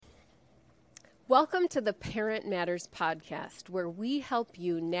Welcome to the Parent Matters podcast, where we help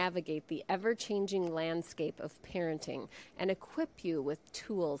you navigate the ever-changing landscape of parenting and equip you with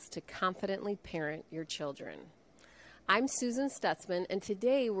tools to confidently parent your children. I'm Susan Stutzman, and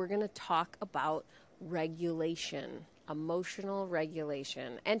today we're going to talk about regulation, emotional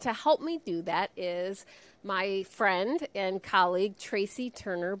regulation. And to help me do that is my friend and colleague, Tracy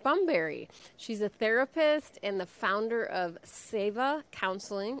Turner Bunbury. She's a therapist and the founder of Seva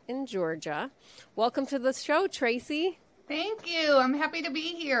Counseling in Georgia. Welcome to the show, Tracy. Thank you. I'm happy to be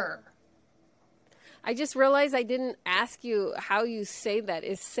here. I just realized I didn't ask you how you say that.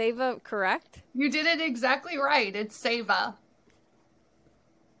 Is Seva correct? You did it exactly right. It's Seva.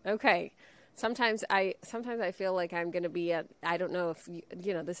 Okay. Sometimes I feel like I'm going to be at, I don't know if,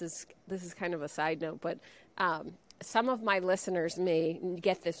 this is kind of a side note, but some of my listeners may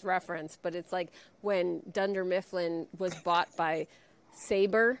get this reference, but it's like when Dunder Mifflin was bought by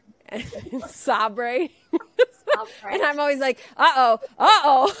Sabre and Sabre. And I'm always like, uh-oh.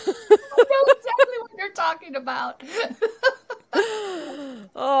 I know exactly what you're talking about.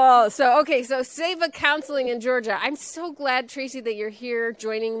 So Seva Counseling in Georgia. I'm so glad, Tracy, that you're here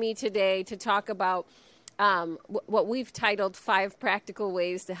joining me today to talk about what we've titled 5 Practical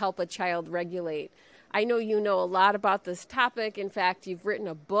Ways to Help a Child Regulate. I know you know a lot about this topic. In fact, you've written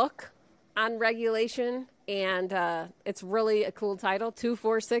a book on regulation, and it's really a cool title,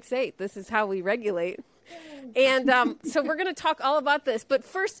 2468. This is how we regulate. And so we're going to talk all about this. But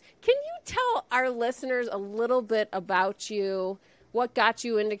first, can you tell our listeners a little bit about you, what got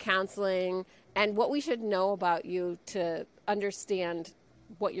you into counseling, and what we should know about you to understand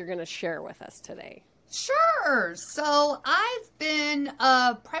what you're going to share with us today? Sure. So I've been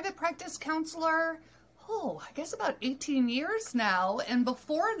a private practice counselor, I guess about 18 years now. And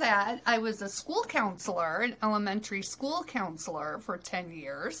before that, I was a school counselor, an elementary school counselor for 10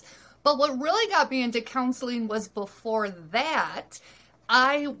 years. But what really got me into counseling was before that.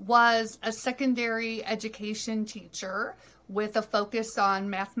 I was a secondary education teacher with a focus on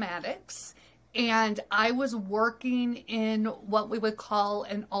mathematics. And I was working in what we would call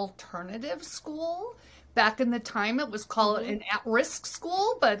an alternative school. Back in the time, it was called an at-risk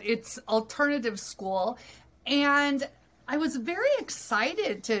school, but it's alternative school. And I was very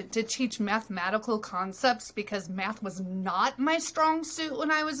excited to teach mathematical concepts because math was not my strong suit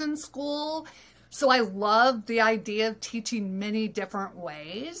when I was in school. So I loved the idea of teaching many different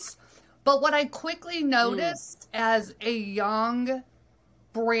ways. But what I quickly noticed as a young,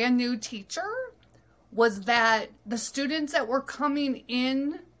 brand new teacher was that the students that were coming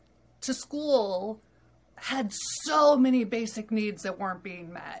in to school had so many basic needs that weren't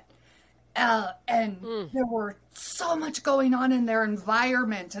being met. There were so much going on in their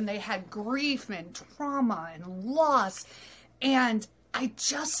environment, and they had grief and trauma and loss. And I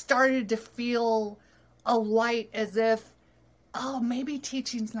just started to feel a light as if, maybe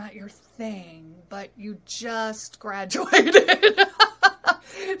teaching's not your thing, but you just graduated.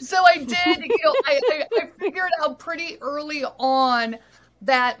 So I did, I figured out pretty early on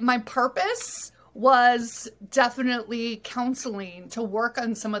that my purpose was definitely counseling to work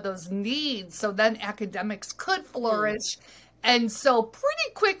on some of those needs so then academics could flourish. And so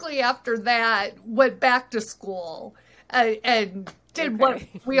pretty quickly after that, went back to school and did what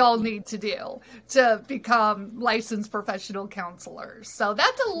we all need to do to become licensed professional counselors. So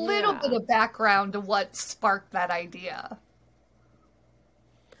that's a little bit of background to what sparked that idea.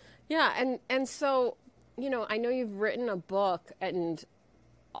 Yeah, and so, I know you've written a book, and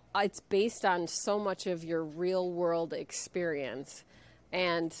it's based on so much of your real world experience.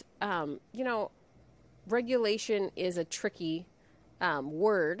 And, regulation is a tricky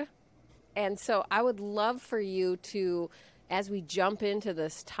word. And so I would love for you to, as we jump into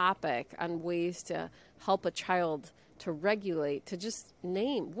this topic on ways to help a child to regulate, to just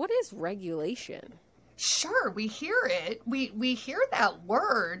name, what is regulation? Sure, we hear it. We hear that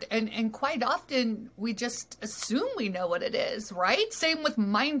word, and quite often we just assume we know what it is, right? Same with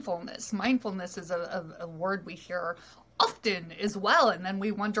mindfulness. Mindfulness is a word we hear often as well, and then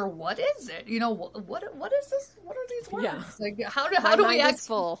we wonder, what is it? What is this? What are these words? Yeah. Like how do we act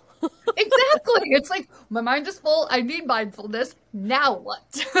full? Exactly. It's like, my mind is full. I need mindfulness. Now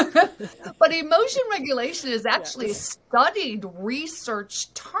what? But emotion regulation is actually a studied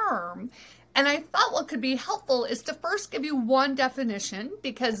research term. And I thought what could be helpful is to first give you one definition,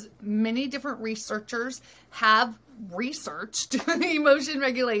 because many different researchers have researched emotion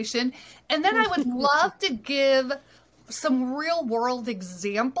regulation. And then I would love to give some real world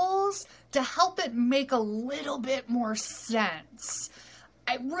examples to help it make a little bit more sense.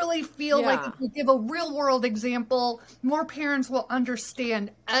 I really feel like if we give a real world example, more parents will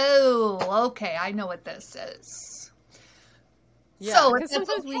understand, oh, okay, I know what this is. Yeah, so because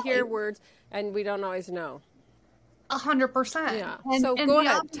sometimes we hear words and we don't always know. 100%. Yeah. So go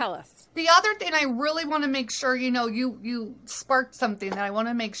ahead, tell us. The other thing I really want to make sure, you sparked something that I want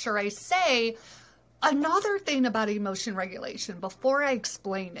to make sure I say. Another thing about emotion regulation, before I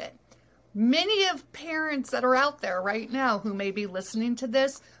explain it, many of parents that are out there right now who may be listening to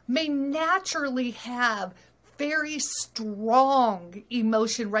this may naturally have very strong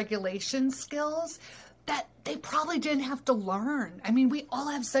emotion regulation skills that they probably didn't have to learn. I mean, we all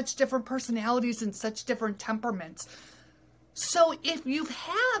have such different personalities and such different temperaments. So if you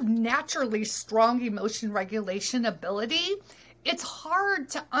have naturally strong emotion regulation ability, it's hard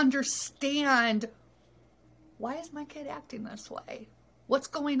to understand, why is my kid acting this way? What's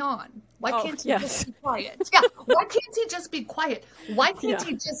going on? Why can't he just be quiet? Yeah. Why can't he just be quiet? Why can't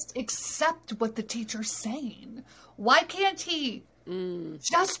he just accept what the teacher's saying? Why can't he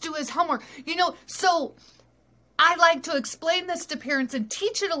just do his homework? So I like to explain this to parents and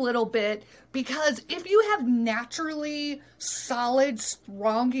teach it a little bit, because if you have naturally solid,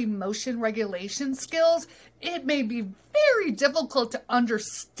 strong emotion regulation skills, it may be very difficult to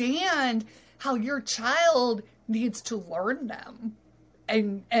understand how your child needs to learn them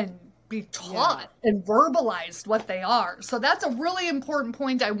and be taught and verbalized what they are. So that's a really important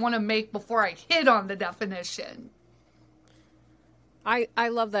point I want to make before I hit on the definition. I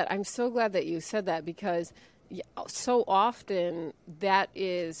love that. I'm so glad that you said that, because so often that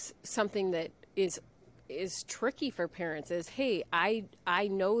is something that is tricky for parents, is, hey, I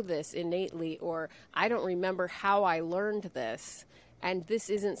know this innately, or I don't remember how I learned this, and this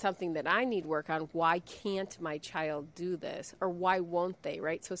isn't something that I need work on. Why can't my child do this? Or why won't they,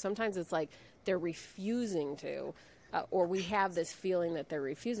 right? So sometimes it's like they're refusing to, or we have this feeling that they're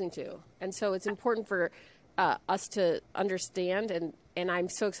refusing to. And so it's important for us to understand, and I'm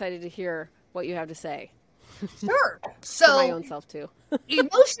so excited to hear what you have to say. Sure. So for my own self too.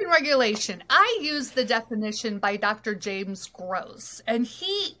 Emotion regulation. I use the definition by Dr. James Gross, and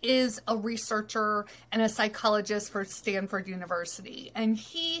he is a researcher and a psychologist for Stanford University. And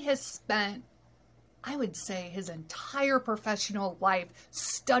he has spent, I would say, his entire professional life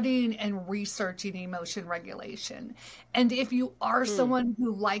studying and researching emotion regulation. And if you are someone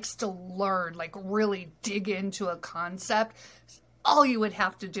who likes to learn, like really dig into a concept, all you would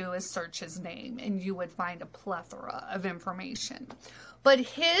have to do is search his name and you would find a plethora of information. But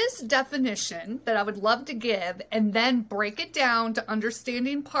his definition that I would love to give and then break it down to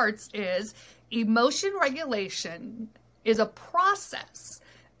understanding parts is emotion regulation is a process,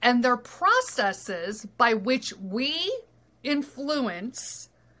 and they're processes by which we influence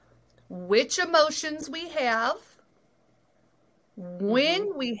which emotions we have,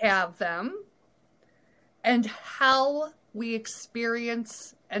 when we have them, and how we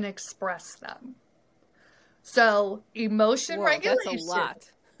experience and express them. So emotion regulation. That's a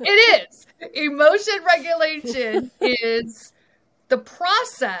lot. It is. Emotion regulation is the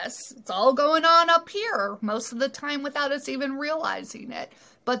process. It's all going on up here most of the time without us even realizing it.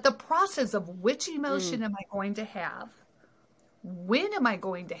 But the process of which emotion am I going to have? When am I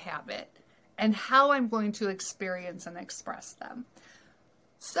going to have it? And how I'm going to experience and express them.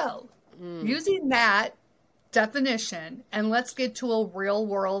 So using that definition, and let's get to a real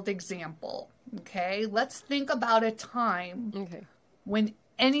world example. Okay, let's think about a time when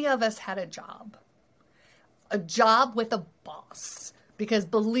any of us had a job with a boss. Because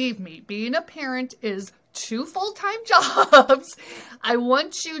believe me, being a parent is 2 full-time jobs. I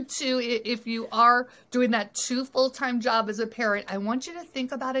want you to, if you are doing that 2 full-time job as a parent, I want you to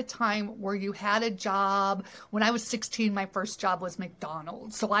think about a time where you had a job. When I was 16, my first job was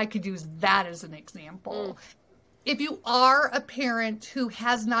McDonald's, so I could use that as an example. If you are a parent who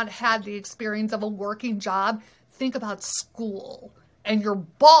has not had the experience of a working job, think about school. And your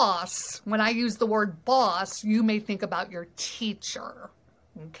boss, when I use the word boss, you may think about your teacher.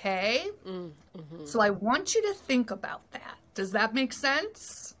 Okay? So I want you to think about that. Does that make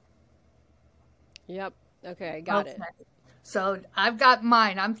sense? Yep. Okay, I got it. So I've got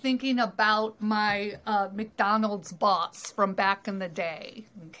mine. I'm thinking about my McDonald's boss from back in the day.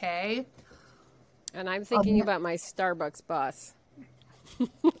 Okay? And I'm thinking about my Starbucks boss.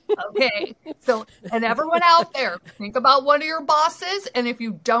 Okay. So, and everyone out there, think about one of your bosses. And if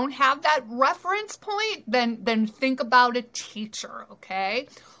you don't have that reference point, then think about a teacher. Okay.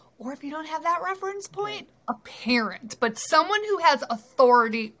 Or if you don't have that reference point, a parent, but someone who has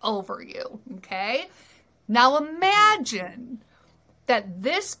authority over you. Okay. Now imagine that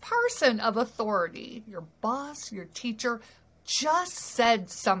this person of authority, your boss, your teacher, just said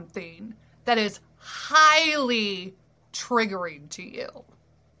something that is highly triggering to you.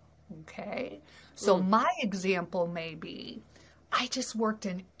 Okay? So my example may be, I just worked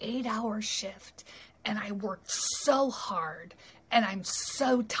an 8-hour shift and I worked so hard and I'm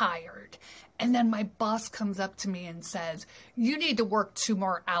so tired. And then my boss comes up to me and says, you need to work 2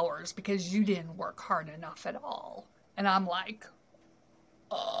 more hours because you didn't work hard enough at all. And I'm like,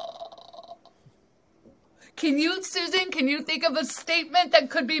 oh. Susan, can you think of a statement that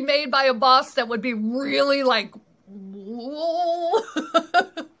could be made by a boss that would be really like, whoa?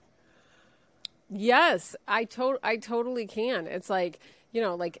 Yes, I totally can. It's like,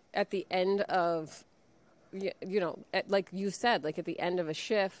 like at the end of, like you said, like at the end of a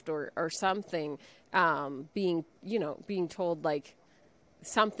shift or something, being told like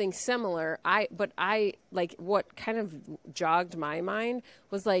something similar. But like what kind of jogged my mind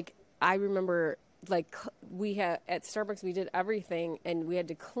was like, I remember like we had at Starbucks, we did everything and we had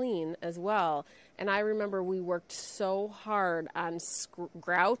to clean as well. And I remember we worked so hard on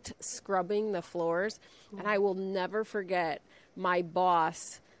grout scrubbing the floors. And I will never forget my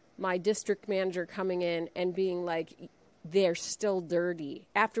boss, my district manager coming in and being like, they're still dirty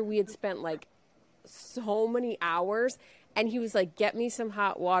after we had spent like so many hours. And he was like, get me some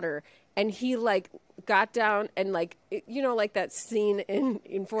hot water. And he like got down and like, like that scene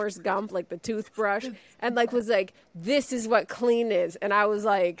in Forrest Gump, like the toothbrush, and like was like, this is what clean is. And I was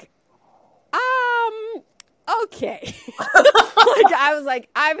like, okay. Like I was like,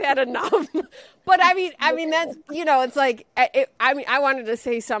 I've had enough. But I mean that's, it's like, I wanted to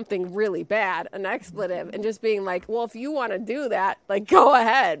say something really bad, an expletive, and just being like, well, if you want to do that, like go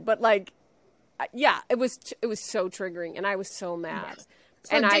ahead. But like, yeah, it was so triggering and I was so mad. Yes.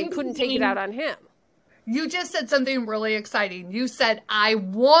 So and I couldn't take it out on him. You just said something really exciting. You said, I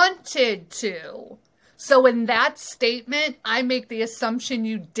wanted to. So in that statement, I make the assumption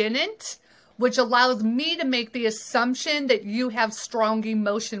you didn't, which allows me to make the assumption that you have strong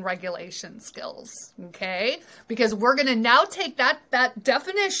emotion regulation skills. Okay? Because we're going to now take that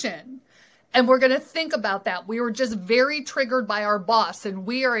definition and we're going to think about that. We were just very triggered by our boss and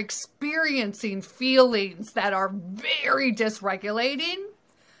we are experiencing feelings that are very dysregulating.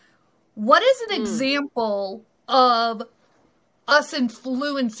 What is an example of us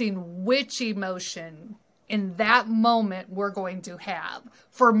influencing which emotion in that moment we're going to have?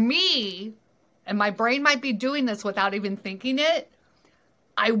 For me, and my brain might be doing this without even thinking it,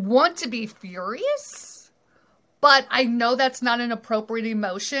 I want to be furious, but I know that's not an appropriate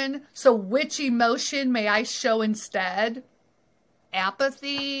emotion. So which emotion may I show instead?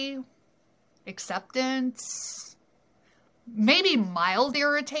 Apathy, acceptance, maybe mild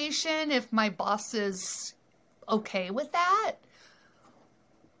irritation if my boss is okay with that.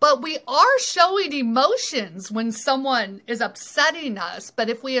 But we are showing emotions when someone is upsetting us. But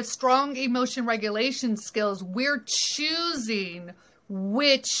if we have strong emotion regulation skills, we're choosing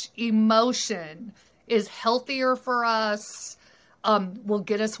which emotion is healthier for us, will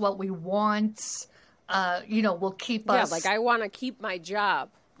get us what we want, will keep us. Yeah, like I want to keep my job.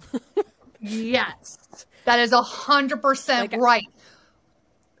 Yes. That is 100% right.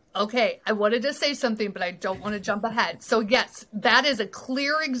 Okay, I wanted to say something, but I don't want to jump ahead. So yes, that is a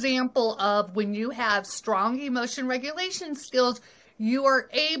clear example of when you have strong emotion regulation skills, you are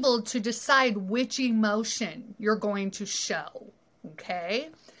able to decide which emotion you're going to show. Okay?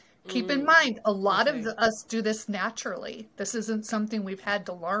 Keep in mind, a lot of us do this naturally. This isn't something we've had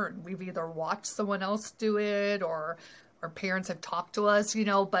to learn. We've either watched someone else do it or our parents have talked to us,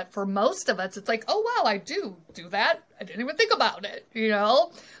 but for most of us, it's like, oh, wow, I do that. I didn't even think about it,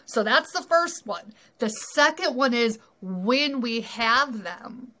 So that's the first one. The second one is when we have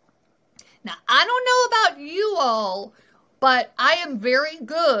them. Now, I don't know about you all, but I am very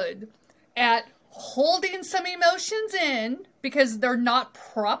good at holding some emotions in because they're not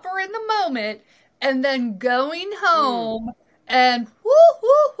proper in the moment and then going home and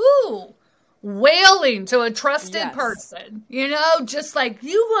wailing to a trusted person, just like,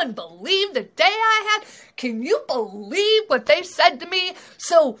 you wouldn't believe the day I had. Can you believe what they said to me?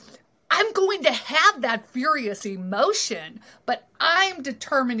 So I'm going to have that furious emotion, but I'm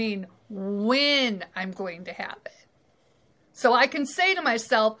determining when I'm going to have it. So I can say to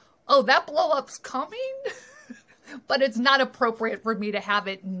myself, oh, that blow up's coming, but it's not appropriate for me to have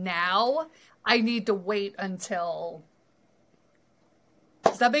it now. I need to wait until...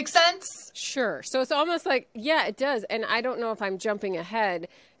 Does that make sense? Sure. So it's almost like, yeah, it does. And I don't know if I'm jumping ahead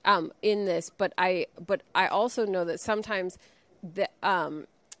in this, but I also know that sometimes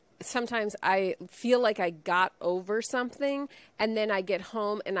I feel like I got over something and then I get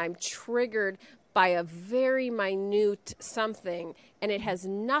home and I'm triggered by a very minute something, and it has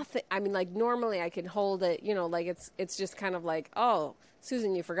nothing. I mean, like normally I can hold it, like it's just kind of like, oh,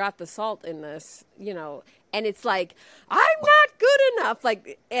 Susan, you forgot the salt in this, and it's like, I'm not good enough.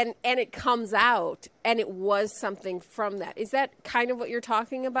 Like, and it comes out, and it was something from that. Is that kind of what you're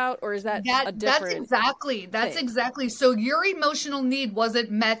talking about, or is that a different That's thing? exactly. So your emotional need wasn't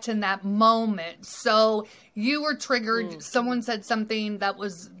met in that moment. So you were triggered. Someone said something that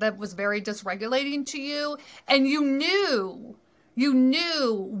was very dysregulating to you, and you knew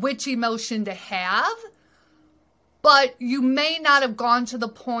which emotion to have. But you may not have gone to the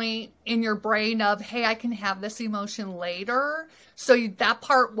point in your brain of, hey, I can have this emotion later. So that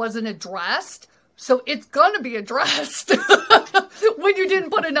part wasn't addressed. So it's going to be addressed when you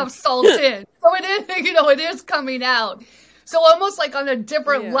didn't put enough salt in. So it is, it is coming out. So almost like on a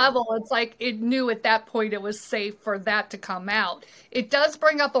different level, it's like it knew at that point it was safe for that to come out. It does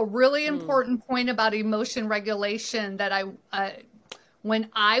bring up a really important point about emotion regulation that when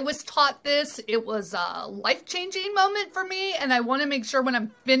I was taught this, it was a life-changing moment for me. And I want to make sure when I'm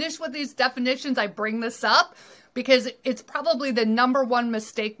finished with these definitions, I bring this up because it's probably the number one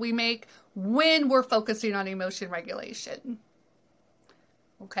mistake we make when we're focusing on emotion regulation.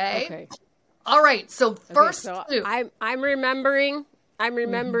 Okay. All right. So first, I'm remembering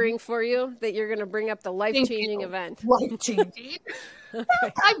for you that you're going to bring up the life-changing event. Life-changing.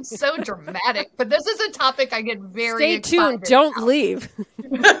 Okay. I'm so dramatic, but this is a topic I get very excited. Stay tuned. Don't leave.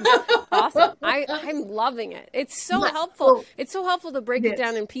 Awesome. I'm loving it. It's so helpful. It's so helpful to break it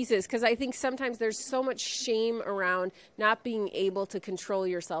down in pieces because I think sometimes there's so much shame around not being able to control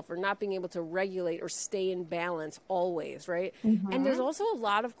yourself or not being able to regulate or stay in balance always, right? And there's also a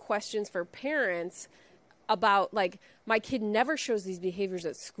lot of questions for parents about like, my kid never shows these behaviors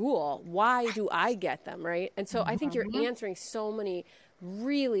at school. Why do I get them, right? And so I think you're answering so many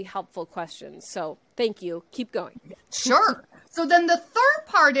really helpful questions. So thank you. Keep going. Sure. So then the third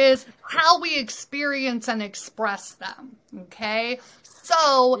part is how we experience and express them. Okay.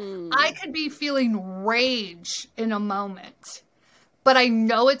 So I could be feeling rage in a moment, but I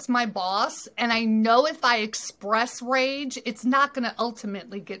know it's my boss, and I know if I express rage, it's not going to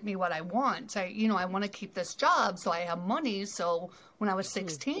ultimately get me what I want. I want to keep this job, so I have money. So when I was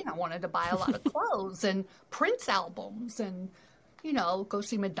 16, I wanted to buy a lot of clothes and Prince albums and, go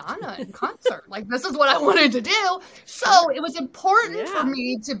see Madonna in concert. Like, this is what I wanted to do. So it was important for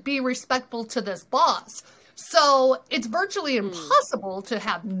me to be respectful to this boss. So it's virtually impossible to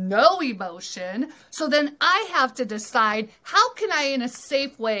have no emotion. So then I have to decide, how can I, in a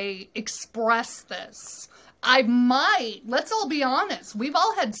safe way, express this? Let's all be honest, we've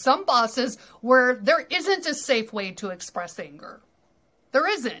all had some bosses where there isn't a safe way to express anger. There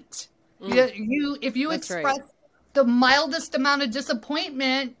isn't. If you express the mildest amount of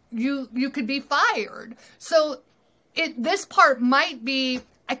disappointment, you could be fired. So this part might be,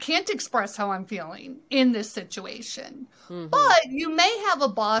 I can't express how I'm feeling in this situation. But you may have a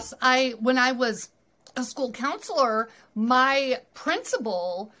boss. When I was a school counselor, my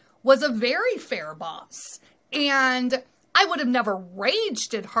principal was a very fair boss. And I would have never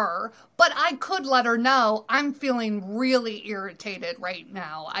raged at her, but I could let her know I'm feeling really irritated right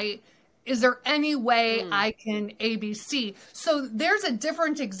now. Is there any way I can ABC? So there's a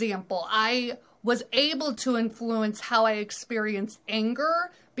different example. I was able to influence how I experienced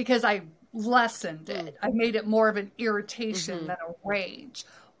anger because I lessened it. I made it more of an irritation than a rage.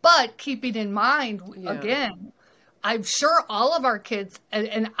 But keeping in mind, again, I'm sure all of our kids,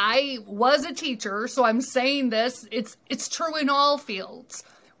 and I was a teacher, so I'm saying this, it's true in all fields.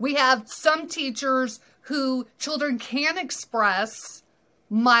 We have some teachers who children can express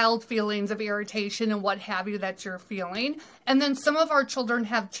mild feelings of irritation and what have you that you're feeling. And then some of our children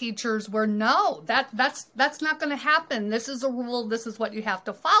have teachers where no, that's not going to happen. This is a rule. This is what you have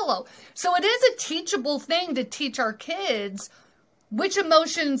to follow. So it is a teachable thing to teach our kids which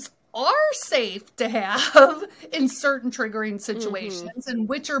emotions are safe to have in certain triggering situations and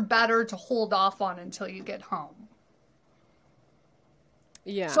which are better to hold off on until you get home.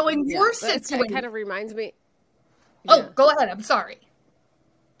 Yeah. So in your situation, it kind of reminds me. Oh, go ahead. I'm sorry.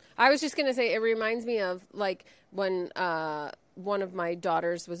 I was just going to say, it reminds me of like when one of my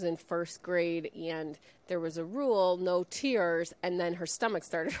daughters was in first grade and there was a rule, no tears, and then her stomach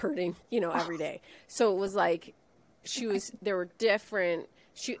started hurting, every day. So it was like there were different,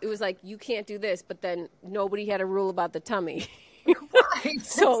 it was like, you can't do this, but then nobody had a rule about the tummy. Right.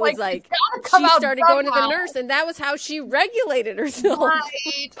 So it was like she started going to the nurse, and that was how she regulated herself.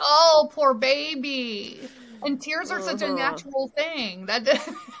 Right. Oh, poor baby. And tears are such a natural thing that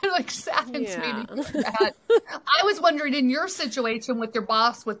like saddens me Yeah. to hear that. I was wondering in your situation with your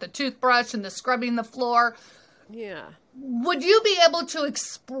boss with the toothbrush and the scrubbing the floor, Yeah. would you be able to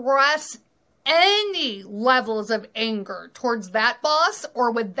express any levels of anger towards that boss,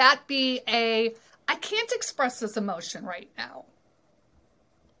 or would that be I can't express this emotion right now?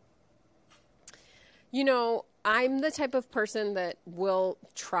 You know, I'm the type of person that will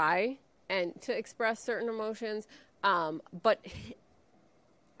try and to express certain emotions, but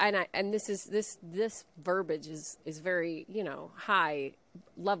and this verbiage is very, you know, high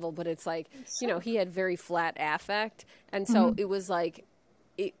level, but it's like, you know, he had very flat affect, and so it was like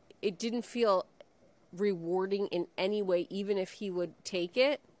it didn't feel rewarding in any way, even if he would take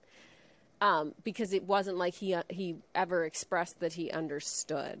it, because it wasn't like he ever expressed that he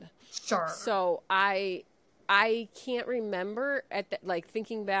understood. Sure. So I can't remember like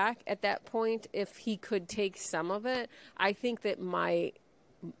thinking back at that point if he could take some of it. I think that my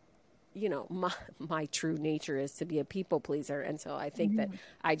true nature is to be a people pleaser, and so I think that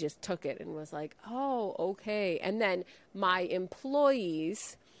I just took it and was like, oh, okay. And then my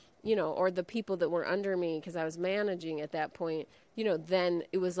employees, you know, or the people that were under me, because I was managing at that point, you know, then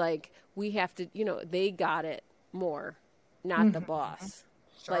it was like, we have to, you know, they got it more, not the boss.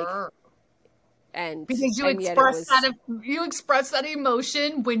 Sure. Like, and because you and you expressed that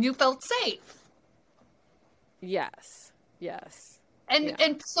emotion when you felt safe. Yes.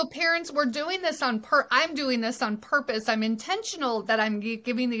 And so parents, we're doing this I'm doing this on purpose. I'm intentional that I'm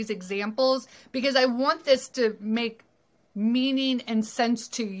giving these examples because I want this to make meaning and sense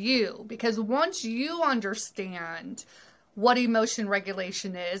to you. Because once you understand what emotion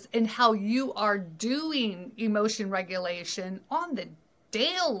regulation is and how you are doing emotion regulation on the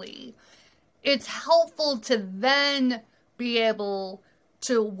daily, it's helpful to then be able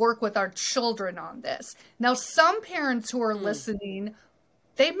to work with our children on this. Now, some parents who are listening,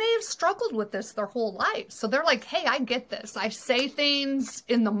 they may have struggled with this their whole life. So they're like, hey, I get this. I say things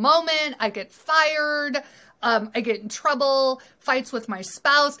in the moment. I get fired. I get in trouble, fights with my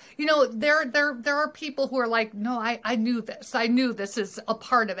spouse. You know, there are people who are like, no, I knew this. I knew this is a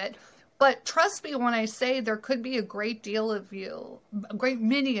part of it. But trust me when I say there could be a great deal of you, a great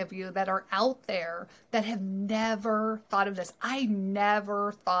many of you that are out there that have never thought of this. I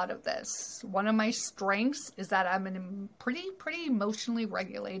never thought of this. One of my strengths is that I'm a pretty emotionally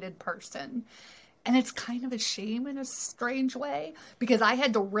regulated person. And it's kind of a shame in a strange way because I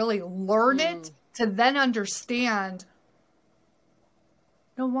had to really learn it to then understand.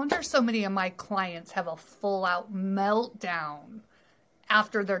 No wonder so many of my clients have a full out meltdown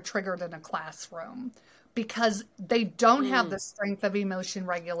after they're triggered in a classroom because they don't have the strength of emotion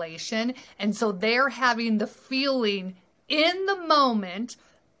regulation. And so they're having the feeling in the moment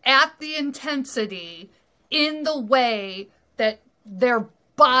at the intensity in the way that their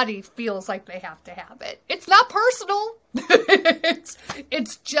body feels like they have to have it. It's not personal.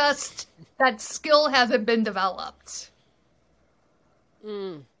 it's just that skill hasn't been developed.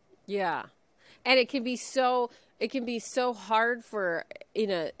 Yeah. And it can be so hard for in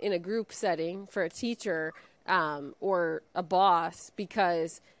a group setting for a teacher or a boss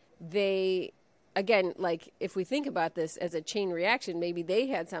because they, again, like if we think about this as a chain reaction, maybe they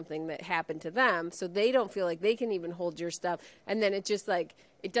had something that happened to them, so they don't feel like they can even hold your stuff, and then it just like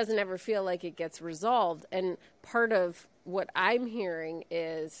it doesn't ever feel like it gets resolved. And part of what I'm hearing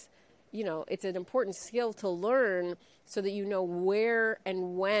is, you know, it's an important skill to learn so that you know where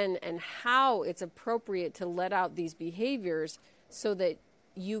and when and how it's appropriate to let out these behaviors so that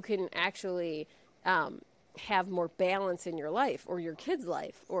you can actually have more balance in your life or your kid's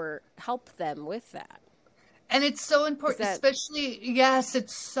life or help them with that. And it's so important, especially, yes,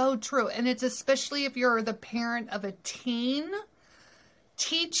 it's so true. And it's especially if you're the parent of a teen,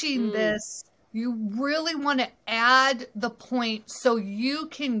 teaching this, you really want to add the point so you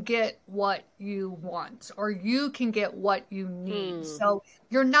can get what you want or you can get what you need. So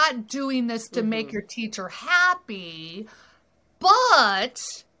you're not doing this to make your teacher happy, but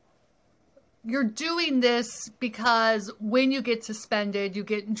you're doing this because when you get suspended, you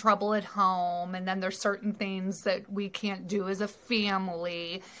get in trouble at home, and then there's certain things that we can't do as a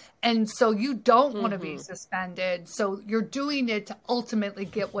family. And so you don't want to be suspended. So you're doing it to ultimately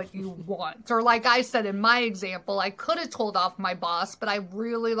get what you want. Or like I said in my example, I could have told off my boss, but I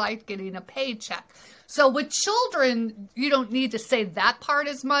really liked getting a paycheck. So with children, you don't need to say that part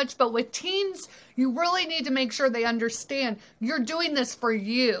as much. But with teens, you really need to make sure they understand you're doing this for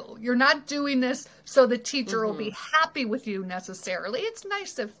you. You're not doing this so the teacher will be happy with you necessarily. It's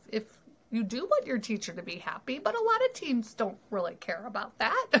nice if You do want your teacher to be happy, but a lot of teams don't really care about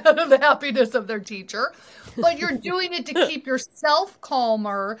that, the happiness of their teacher. But you're doing it to keep yourself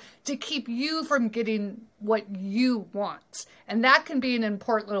calmer, to keep you from getting what you want. And that can be an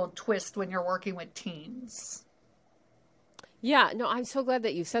important little twist when you're working with teens. Yeah, no, I'm so glad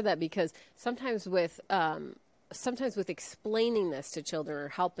that you said that, because sometimes with explaining this to children or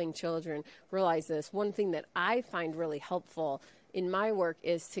helping children realize this, one thing that I find really helpful in my work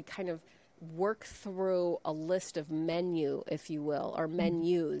is to kind of work through a list of menu, if you will, or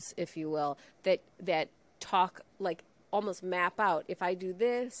menus, if you will, that talk, like, almost map out, if I do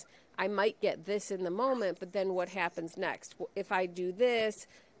this, I might get this in the moment, but then what happens next? If I do this,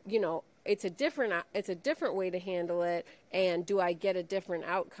 it's a different way to handle it, and do I get a different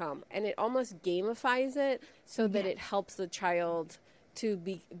outcome? And it almost gamifies it so that it helps the child to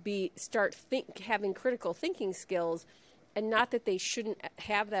having critical thinking skills, and not that they shouldn't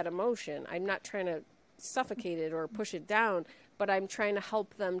have that emotion. I'm not trying to suffocate it or push it down, but I'm trying to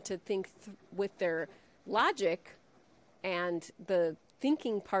help them to think with their logic and the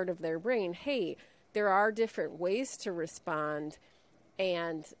thinking part of their brain. Hey, there are different ways to respond.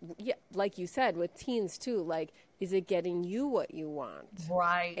 And yeah, like you said, with teens too, like, is it getting you what you want?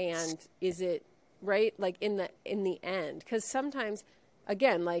 Right. And is it right? Like in the end, because sometimes,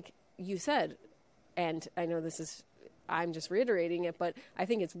 again, like you said, and I know I'm just reiterating it, but I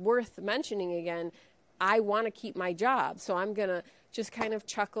think it's worth mentioning again. I want to keep my job, so I'm gonna just kind of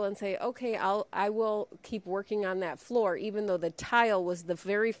chuckle and say, okay, I will keep working on that floor, even though the tile was the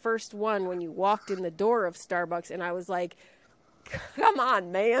very first one when you walked in the door of Starbucks, and I was like, come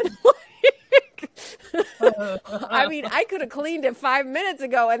on, man. I mean, I could have cleaned it 5 minutes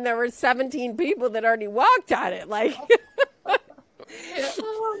ago, and there were 17 people that already walked on it. Like,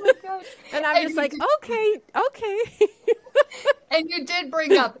 oh my God. And I'm just like, okay. And you did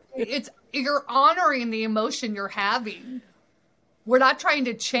bring up, you're honoring the emotion you're having. We're not trying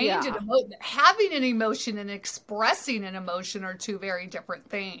to change it. Having an emotion and expressing an emotion are two very different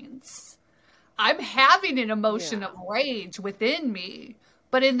things. I'm having an emotion of rage within me,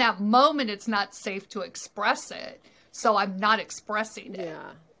 but in that moment, it's not safe to express it. So I'm not expressing it.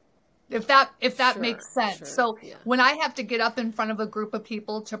 Yeah. If that makes sense. Sure. So when I have to get up in front of a group of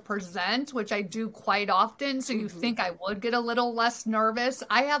people to present, which I do quite often, so you think I would get a little less nervous,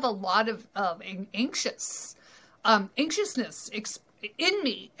 I have a lot of anxiousness in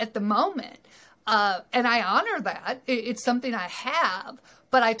me at the moment. And I honor that. It's something I have,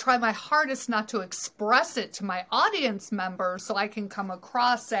 but I try my hardest not to express it to my audience members so I can come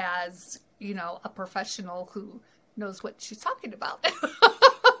across as, a professional who knows what she's talking about.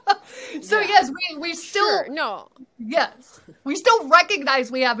 So yes, we still we still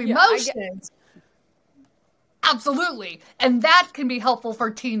recognize we have emotions. Absolutely. And that can be helpful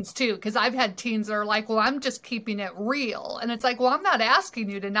for teens too, because I've had teens that are like, well, I'm just keeping it real. And it's like, well, I'm not asking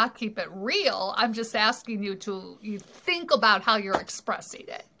you to not keep it real. I'm just asking you to think about how you're expressing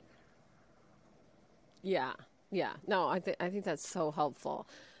it. Yeah. Yeah. No, I think that's so helpful.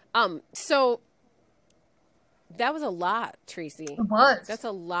 So that was a lot, Tracy. It was. That's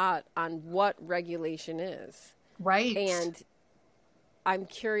a lot on what regulation is. Right. And I'm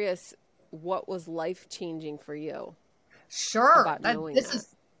curious, what was life-changing for you? Sure. About knowing that?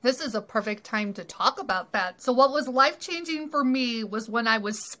 This is a perfect time to talk about that. So what was life-changing for me was when I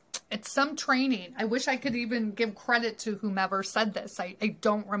was at some training. I wish I could even give credit to whomever said this. I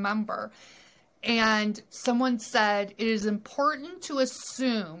don't remember. And someone said, it is important to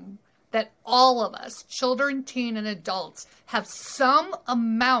assume that all of us, children, teen, and adults, have some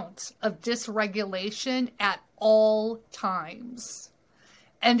amount of dysregulation at all times.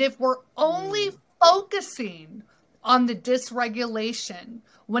 And if we're only focusing on the dysregulation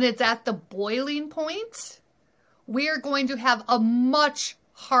when it's at the boiling point, we are going to have a much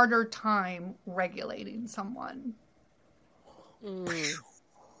harder time regulating someone.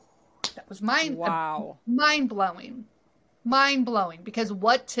 That was mind-blowing. Mind-blowing, because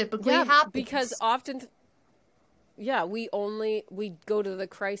what typically happens? Because often, we go to the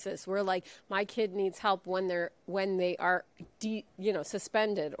crisis. We're like, my kid needs help when they are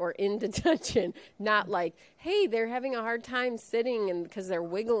suspended or in detention, not like, hey, they're having a hard time sitting and because they're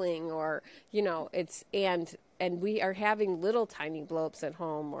wiggling, or and we are having little tiny blow-ups at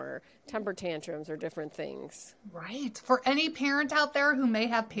home or temper tantrums or different things. Right. For any parent out there who may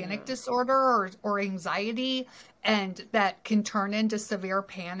have panic disorder or anxiety, and that can turn into severe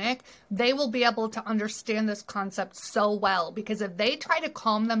panic, they will be able to understand this concept so well, because if they try to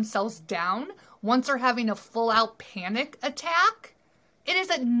calm themselves down once they're having a full-out panic attack, it is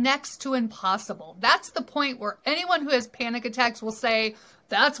it next to impossible. That's the point where anyone who has panic attacks will say,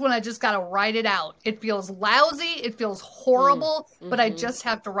 that's when I just got to write it out. It feels lousy. It feels horrible, but I just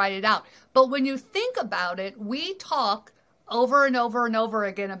have to write it out. But when you think about it, we talk over and over and over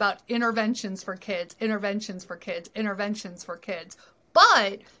again about interventions for kids, interventions for kids, interventions for kids.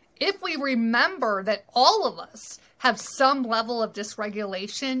 But if we remember that all of us have some level of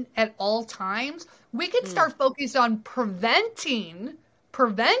dysregulation at all times, we can start focused on prevention,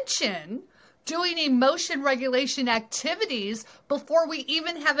 doing emotion regulation activities before we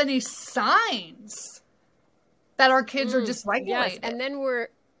even have any signs that our kids are dysregulated. Yes, and then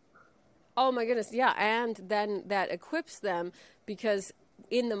oh my goodness, yeah, and then that equips them, because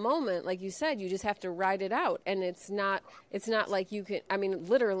in the moment, like you said, you just have to write it out, and it's not like you can, I mean,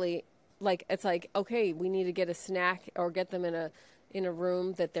 literally, like, it's like, okay, we need to get a snack or get them in a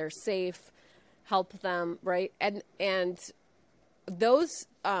room that they're safe, help them, right? And those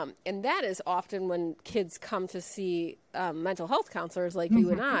and that is often when kids come to see mental health counselors like you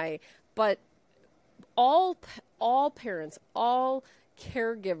and I. But all parents, all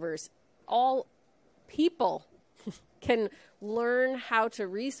caregivers, all people can learn how to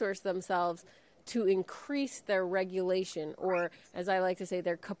resource themselves to increase their regulation, or, as I like to say,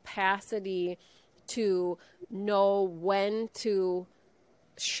 their capacity to know when to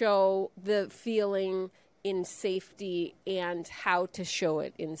show the feeling in safety and how to show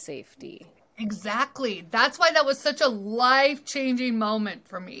it in safety. Exactly. That's why that was such a life-changing moment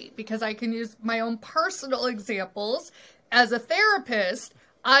for me, because I can use my own personal examples. As a therapist,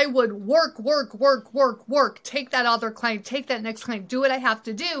 I would work, take that other client, take that next client, do what I have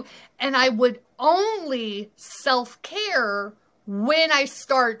to do. And I would only self-care when I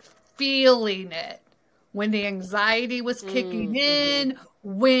start feeling it, when the anxiety was kicking in,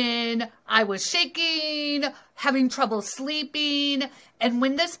 when I was shaking, having trouble sleeping. And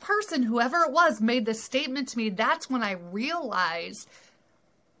when this person, whoever it was, made this statement to me, that's when I realized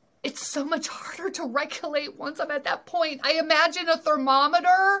it's so much harder to regulate once I'm at that point. I imagine a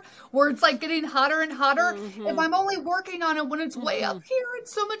thermometer where it's like getting hotter and hotter. If I'm only working on it when it's way up here,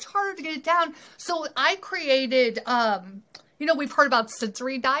 it's so much harder to get it down. So I created, we've heard about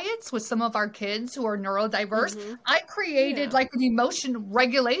sensory diets with some of our kids who are neurodiverse. I created like an emotion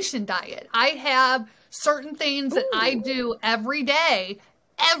regulation diet. I have certain things that I do every day.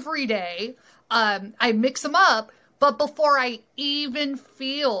 I mix them up. But before I even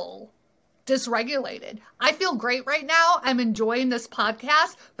feel dysregulated, I feel great right now. I'm enjoying this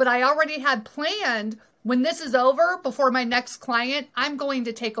podcast, but I already had planned, when this is over, before my next client, I'm going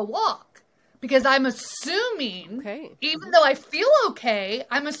to take a walk, because I'm assuming, even though I feel okay,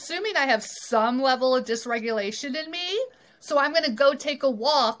 I'm assuming I have some level of dysregulation in me. So I'm going to go take a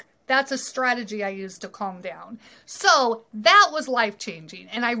walk. That's a strategy I use to calm down. So that was life-changing.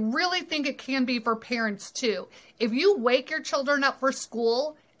 And I really think it can be for parents too. If you wake your children up for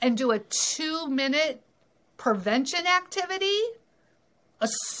school and do a 2-minute prevention activity,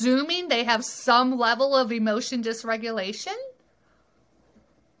 assuming they have some level of emotion dysregulation,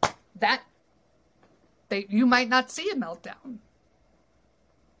 you might not see a meltdown.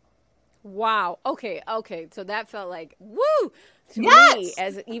 Wow. Okay. So that felt like, woo, to me,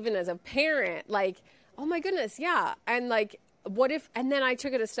 even as a parent, like, oh my goodness. Yeah. And like, what if, and then I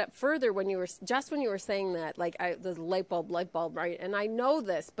took it a step further when you were saying that, like, the light bulb, right? And I know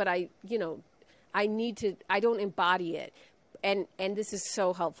this, but I don't embody it. And this is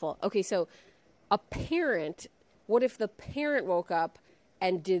so helpful. Okay. So what if the parent woke up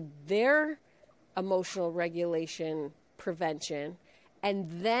and did emotional regulation prevention, and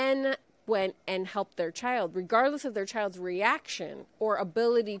then went and helped their child, regardless of their child's reaction or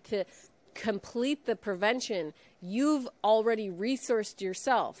ability to complete the prevention? You've already resourced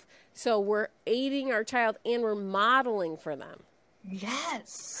yourself. So we're aiding our child and we're modeling for them.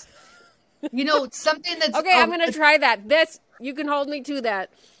 Yes. Something that's... Okay, I'm going to try that. You can hold me to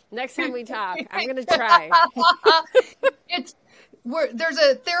that next time we talk. I'm going to try. There's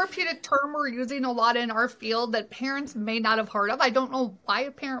a therapeutic term we're using a lot in our field that parents may not have heard of. I don't know why a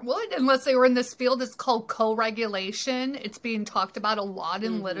parent would, unless they were in this field. It's called co-regulation. It's being talked about a lot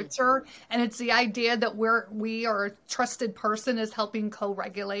in literature. And it's the idea that we are a trusted person is helping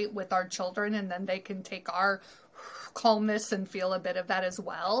co-regulate with our children, and then they can take our calmness and feel a bit of that as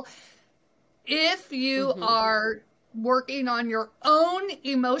well. If you are working on your own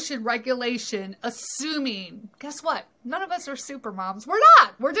emotion regulation, assuming, guess what? None of us are super moms. We're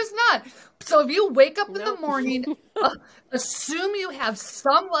not. We're just not. So if you wake up in the morning, assume you have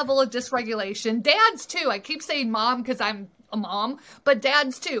some level of dysregulation. Dads too. I keep saying mom because I'm a mom, but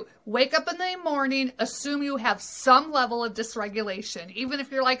dads too. Wake up in the morning, assume you have some level of dysregulation. Even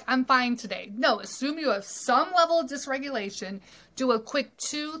if you're like, I'm fine today. No, assume you have some level of dysregulation. Do a quick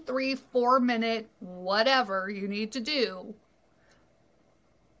 2, 3, 4 minute, whatever you need to do.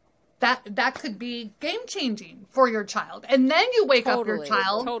 That could be game changing for your child. And then you wake up your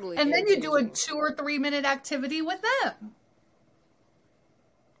child, and then you do a 2 or 3 minute activity with them.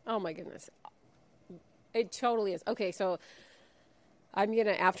 Oh my goodness. It totally is. Okay, so I'm going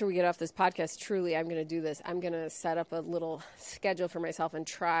to, after we get off this podcast, truly, I'm going to do this. I'm going to set up a little schedule for myself and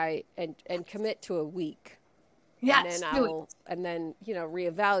try and commit to a week. Yes, and then,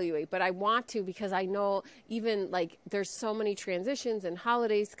 reevaluate. But I want to, because I know even like there's so many transitions and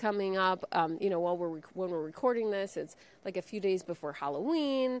holidays coming up. When we're recording this, it's like a few days before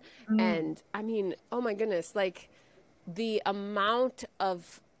Halloween. And I mean, oh my goodness, like the amount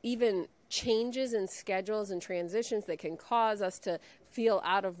of even changes in schedules and transitions that can cause us to feel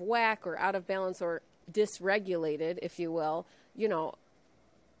out of whack or out of balance or dysregulated, if you will,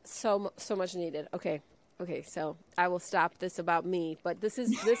 so much needed. Okay, so I will stop this about me, but this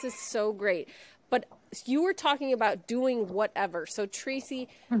is so great. But you were talking about doing whatever. So Tracy,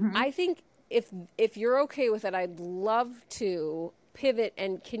 I think if you're okay with it, I'd love to pivot.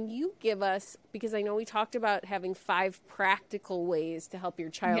 And can you give us, because I know we talked about having 5 practical ways to help your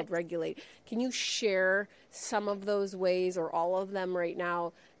child regulate. Can you share some of those ways or all of them right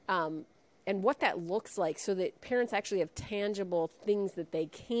now, and what that looks like so that parents actually have tangible things that they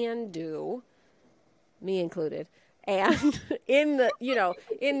can do, me included, and in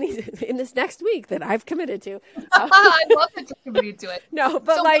this next week that I've committed to. I love that you're committed to it. No,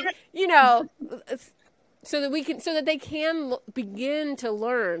 but so that they can begin to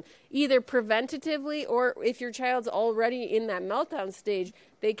learn either preventatively, or if your child's already in that meltdown stage,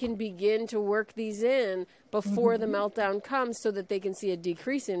 they can begin to work these in before the meltdown comes so that they can see a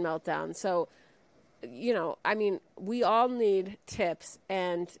decrease in meltdown. So, we all need tips,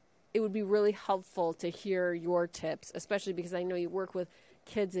 and it would be really helpful to hear your tips, especially because I know you work with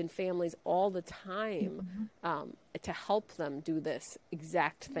kids and families all the time to help them do this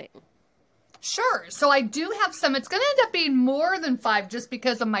exact thing. Sure. So I do have some. It's going to end up being more than 5 just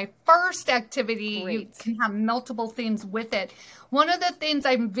because of my first activity. Great. You can have multiple things with it. One of the things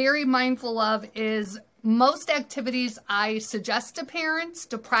I'm very mindful of is most activities I suggest to parents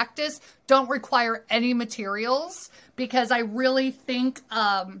to practice don't require any materials, because I really think,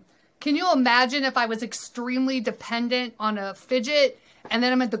 can you imagine if I was extremely dependent on a fidget, and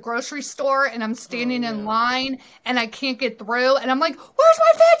then I'm at the grocery store and I'm standing in line and I can't get through and I'm like, where's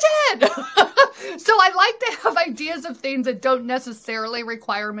my fidget? So I like to have ideas of things that don't necessarily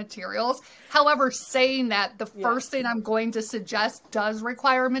require materials. However, saying that, the first thing I'm going to suggest does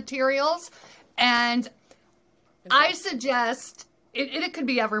require materials. And I suggest it could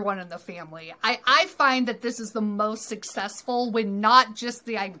be everyone in the family. I find that this is the most successful when not just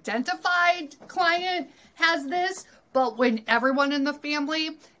the identified client has this, but when everyone in the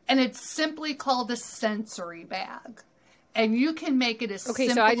family, and it's simply called a sensory bag. And you can make it as simple.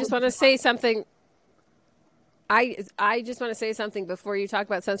 Okay, so I just want to say something. I just want to say something before you talk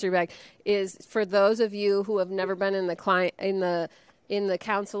about sensory bag, is for those of you who have never been in the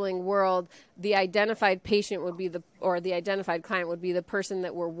counseling world, the identified patient would be the identified client would be the person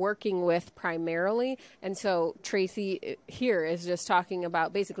that we're working with primarily. And so Tracy here is just talking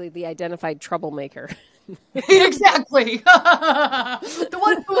about basically the identified troublemaker. Exactly. The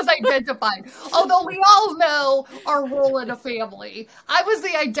one who was identified. Although we all know our role in a family. I was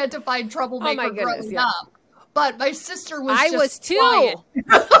the identified troublemaker growing up. But my sister was I was too.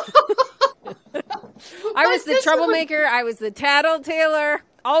 I was the troublemaker. I was the tattletailer.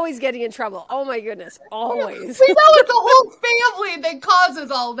 Always getting in trouble. Oh my goodness. Always. We know it's the whole family that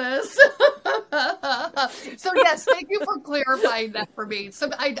causes all this. So yes, thank you for clarifying that for me. So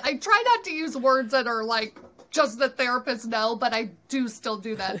I try not to use words that are like just the therapists know, but I do still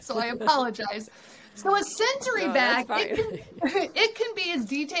do that. So I apologize. So a sensory bag, it can be as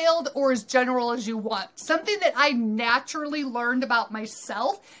detailed or as general as you want. Something that I naturally learned about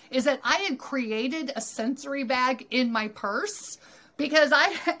myself is that I had created a sensory bag in my purse, because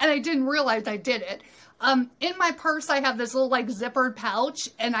I didn't realize I did it. In my purse, I have this little like zippered pouch,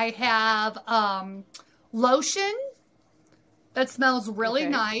 and I have lotion that smells really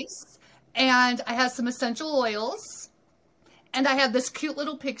nice, and I have some essential oils. And I have this cute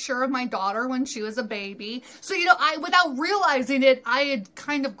little picture of my daughter when she was a baby. So, without realizing it, I had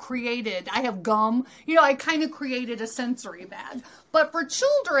kind of created, I have gum, I kind of created a sensory bag. But for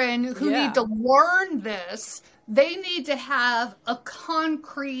children who need to learn this, they need to have a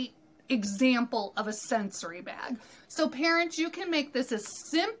concrete example of a sensory bag. So parents, you can make this as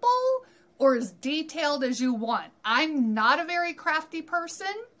simple or as detailed as you want. I'm not a very crafty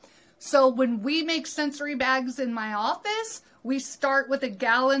person. So when we make sensory bags in my office, we start with a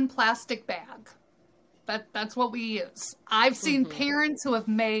gallon plastic bag. That's what we use. I've seen parents who have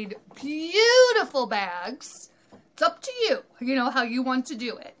made beautiful bags. It's up to you, how you want to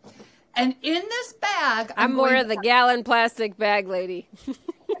do it. And in this bag, I'm more of the gallon plastic bag lady.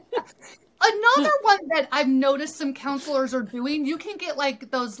 Another one that I've noticed some counselors are doing, you can get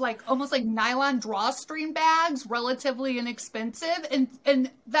like those almost like nylon drawstring bags, relatively inexpensive, and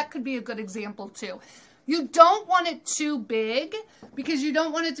that could be a good example too. You don't want it too big because you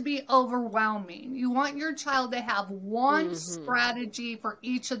don't want it to be overwhelming. You want your child to have one strategy for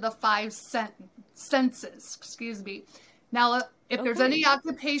each of the 5 senses. Now, if there's any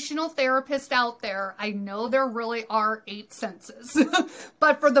occupational therapist out there, I know there really are 8 senses.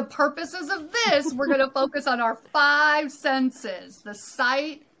 But for the purposes of this, we're going to focus on our 5 senses: the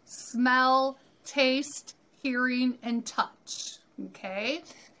sight, smell, taste, hearing, and touch. Okay?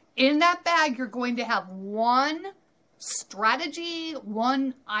 In that bag, you're going to have one strategy,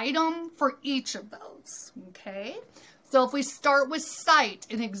 one item for each of those. Okay? So if we start with sight,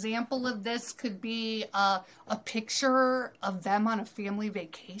 an example of this could be a picture of them on a family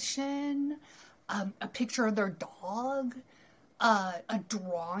vacation, a picture of their dog, a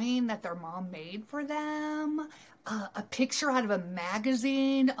drawing that their mom made for them, a picture out of a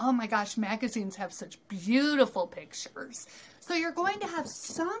magazine. Oh my gosh, magazines have such beautiful pictures. So you're going to have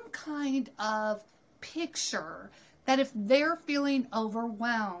some kind of picture that if they're feeling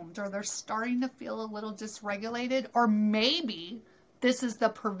overwhelmed or they're starting to feel a little dysregulated, or maybe this is the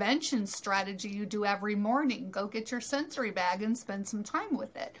prevention strategy you do every morning, go get your sensory bag and spend some time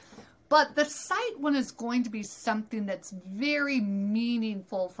with it. But the sight one is going to be something that's very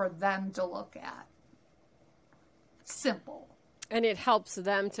meaningful for them to look at. Simple. And it helps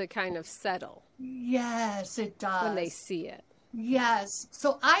them to kind of settle. Yes, it does. When they see it. Yes.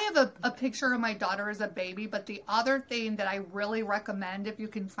 So I have a picture of my daughter as a baby, but the other thing that I really recommend, if you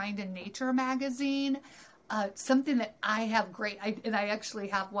can find a nature magazine, something that I have and I actually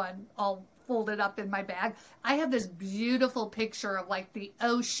have one all folded up in my bag. I have this beautiful picture of like the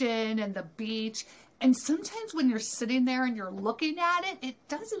ocean and the beach. And sometimes when you're sitting there and you're looking at it, it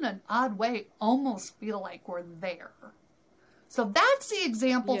does in an odd way almost feel like we're there. So that's the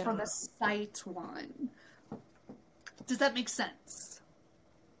example for the sight one. Does that make sense?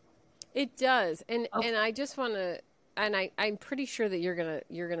 It does. And I just want to, and I'm pretty sure that you're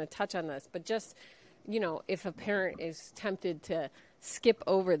gonna touch on this, but just, if a parent is tempted to skip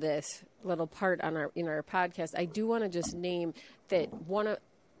over this little part on our podcast, I do want to just name that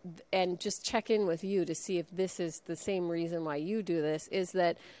and just check in with you to see if this is the same reason why you do this, is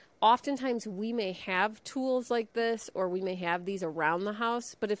that oftentimes we may have tools like this, or we may have these around the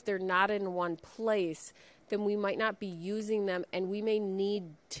house, but if they're not in one place, then we might not be using them, and we may need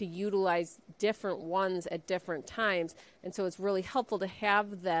to utilize different ones at different times. And so it's really helpful to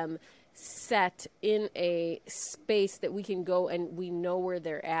have them set in a space that we can go and we know where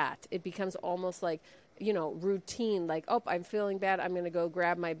they're at. It becomes almost like, routine, like, oh, I'm feeling bad, I'm going to go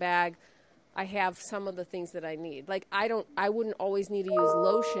grab my bag. I have some of the things that I need. Like, I wouldn't always need to use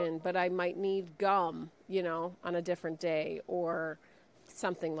lotion, but I might need gum, on a different day, or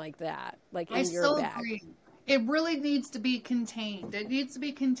something like that, like in your bag. Agree. It really needs to be contained. It needs to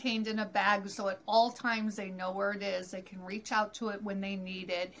be contained in a bag so at all times they know where it is. They can reach out to it when they need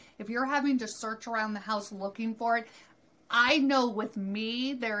it. If you're having to search around the house looking for it, I know with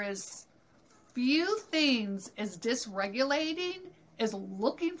me there is few things as dysregulating as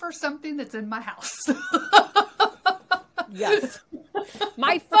looking for something that's in my house. Yes.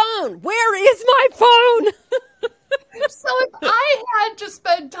 My phone. Where is my phone? So if I had to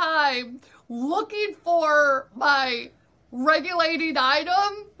spend time looking for my regulating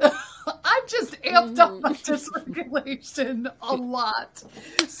item, I've just amped up my dysregulation a lot.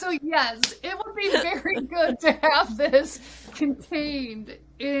 So yes, it would be very good to have this contained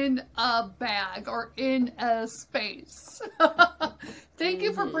in a bag or in a space. Thank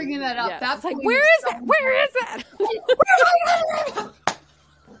you for bringing that up. Yes. That's like, where is it? Where is it?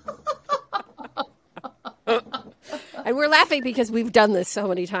 And we're laughing because we've done this so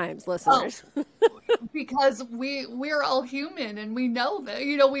many times, listeners. Because we're all human and we know that,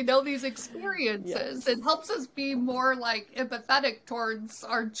 we know these experiences. Yes. It helps us be more like empathetic towards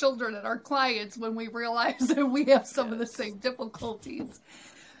our children and our clients when we realize that we have some of the same difficulties.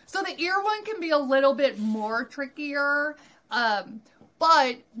 So the ear one can be a little bit more trickier.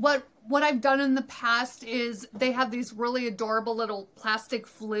 But what I've done in the past is they have these really adorable little plastic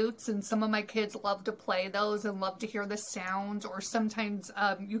flutes, and some of my kids love to play those and love to hear the sounds. Or sometimes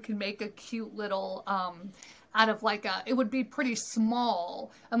you can make a cute little out of like it would be pretty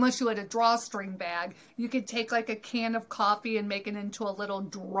small unless you had a drawstring bag. You could take like a can of coffee and make it into a little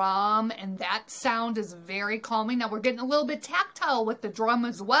drum, and that sound is very calming. Now we're getting a little bit tactile with the drum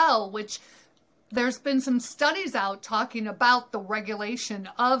as well, which there's been some studies out talking about the regulation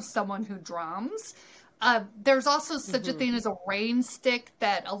of someone who drums. There's also such a thing as a rain stick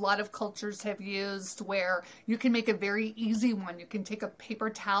that a lot of cultures have used, where you can make a very easy one. You can take a paper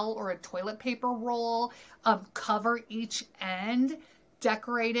towel or a toilet paper roll, cover each end,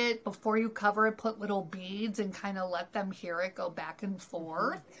 decorate it. Before you cover it, put little beads and kind of let them hear it go back and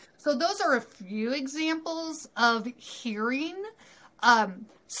forth. So those are a few examples of hearing.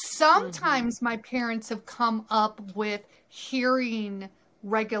 Sometimes my parents have come up with hearing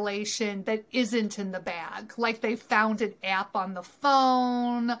regulation that isn't in the bag. Like they found an app on the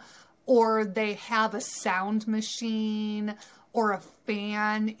phone, or they have a sound machine or a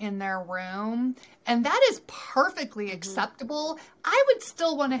fan in their room. And that is perfectly acceptable. I would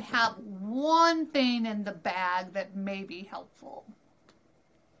still want to have one thing in the bag that may be helpful.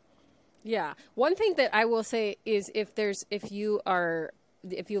 Yeah. One thing that I will say is if you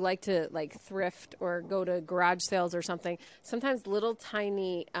like to like thrift or go to garage sales or something, sometimes little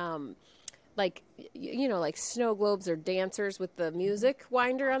tiny, like snow globes or dancers with the music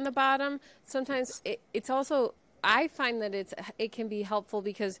winder on the bottom. Sometimes it's also, I find that it can be helpful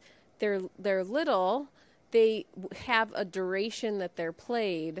because they're little, they have a duration that they're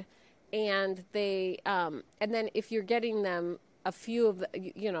played, and they, and then if you're getting them a few of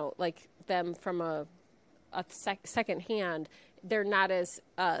the, like them from a second hand, they're not as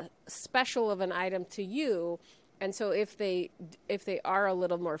special of an item to you. And so if they are a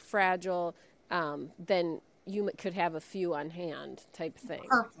little more fragile, then you could have a few on hand type thing.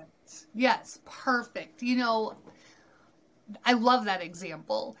 Perfect. Yes, perfect. I love that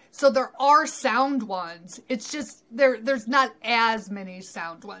example. So there are sound ones. It's just there's not as many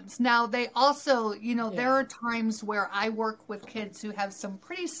sound ones. Now they also, there are times where I work with kids who have some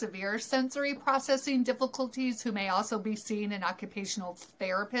pretty severe sensory processing difficulties, who may also be seeing an occupational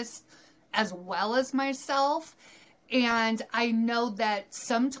therapist as well as myself. And I know that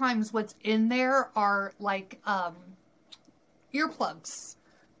sometimes what's in there are like earplugs,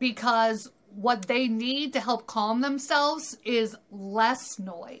 because what they need to help calm themselves is less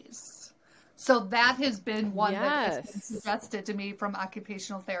noise. So that has been one that has been suggested to me from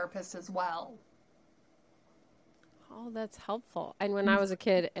occupational therapists as well. Oh, that's helpful. And when I was a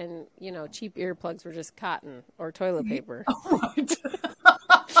kid, and cheap earplugs were just cotton or toilet paper. Right.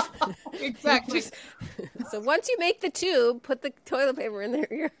 Exactly. So once you make the tube, put the toilet paper in their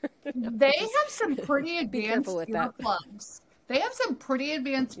ear. They have some pretty advanced That. earplugs. They have some pretty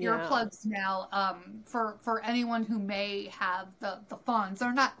advanced earplugs now for anyone who may have the funds.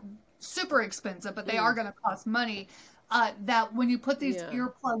 They're not super expensive, but they are going to cost money. That when you put these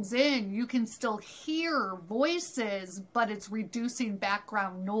earplugs in, you can still hear voices, but it's reducing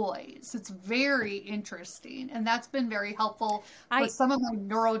background noise. It's very interesting. And that's been very helpful with some of my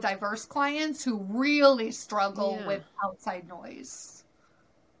neurodiverse clients who really struggle with outside noise.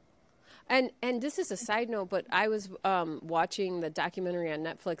 And this is a side note, but I was watching the documentary on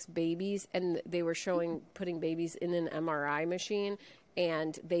Netflix, Babies, and they were putting babies in an MRI machine,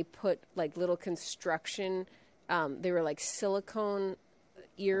 and they put like little construction, they were like silicone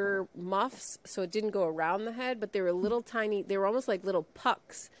ear muffs, so it didn't go around the head, but they were little tiny, they were almost like little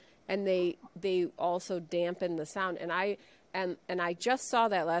pucks, and they also dampen the sound. And I just saw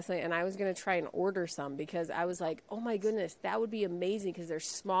that last night, and I was going to try and order some, because I was like, oh my goodness, that would be amazing, because they're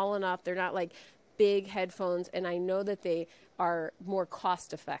small enough. They're not like big headphones, and I know that they are more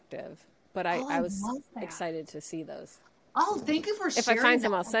cost effective. But I was excited to see those. Oh, thank you for sharing. If I find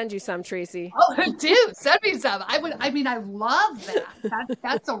some, I'll send you some, Tracy. Oh, do send me some. I love that.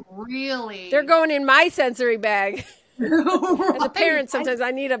 That's a really. They're going in my sensory bag. Right. As a parent, sometimes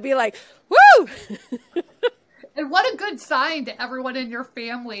I need to be like, woo! And what a good sign to everyone in your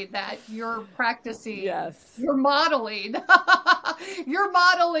family that you're practicing. Yes. You're modeling. You're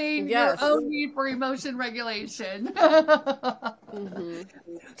modeling your own need for emotion regulation. Mm-hmm.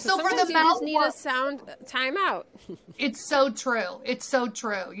 So for the you just need a sound timeout. It's so true. It's so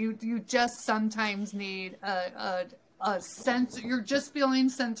true. You just sometimes need a sense. You're just feeling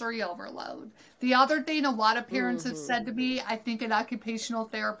sensory overload. The other thing a lot of parents have said to me, I think an occupational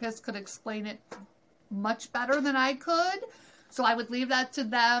therapist could explain it much better than I could. So I would leave that to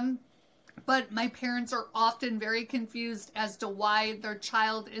them. but my parents are often very confused as to why their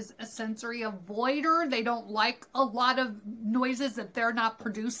child is a sensory avoider. They don't like a lot of noises that they're not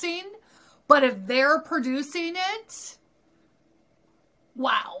producing, but if they're producing it,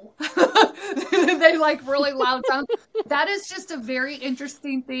 wow. They like really loud sounds. That is just a very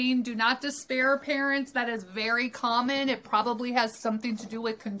interesting thing. Do not despair, parents. That is very common. It probably has something to do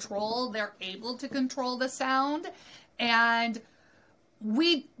with control. They're able to control the sound. And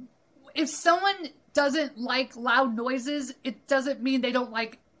if someone doesn't like loud noises, it doesn't mean they don't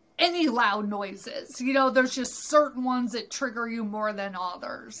like any loud noises. There's just certain ones that trigger you more than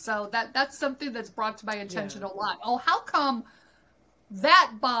others. So that's something that's brought to my attention a lot. Oh, how come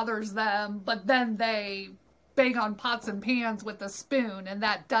that bothers them, but then they bang on pots and pans with a spoon and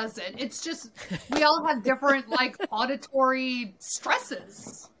that doesn't? It's just, we all have different auditory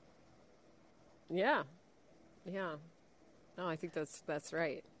stresses. Yeah. No, I think that's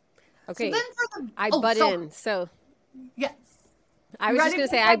right. Okay. So then I butt in. So yes, I was just going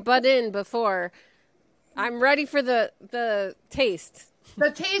to say I butt in before. I'm ready for the taste.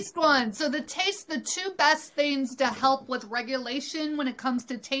 The taste one. So the two best things to help with regulation when it comes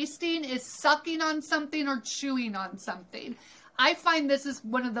to tasting is sucking on something or chewing on something. I find this is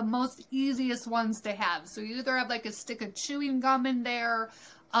one of the most easiest ones to have. So you either have a stick of chewing gum in there,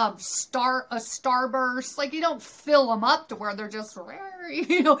 a Starburst. You don't fill them up to where they're just, a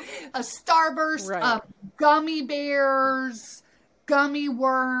Starburst, right. Gummy bears, gummy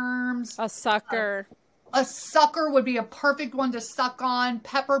worms. A sucker. A sucker would be a perfect one to suck on.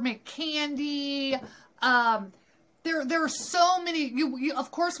 Peppermint candy. There are so many. You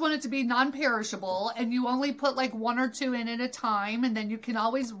of course want it to be non-perishable, and you only put 1 or 2 in at a time, and then you can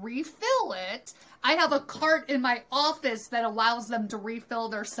always refill it. I have a cart in my office that allows them to refill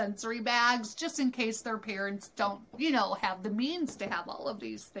their sensory bags, just in case their parents don't, have the means to have all of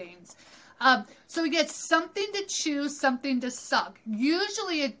these things. So we get something to chew, something to suck.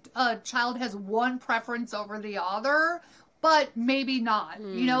 Usually a child has one preference over the other, but maybe not.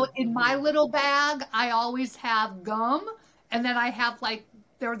 In my little bag, I always have gum, and then I have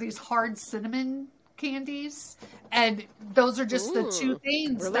there are these hard cinnamon candies, and those are just the two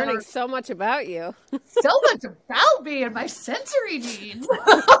things. We're learning so much about you. So much about me and my sensory needs.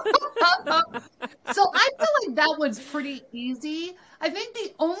 So I feel that one's pretty easy. I think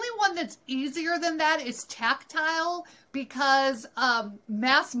the only one that's easier than that is tactile, because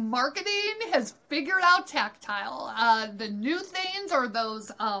mass marketing has figured out tactile. The new things are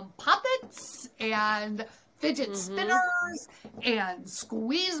those puppets and fidget spinners and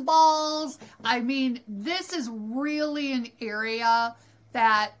squeeze balls. I mean, this is really an area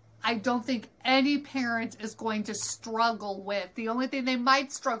that I don't think any parent is going to struggle with. The only thing they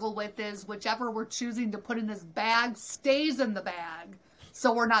might struggle with is whichever we're choosing to put in this bag stays in the bag,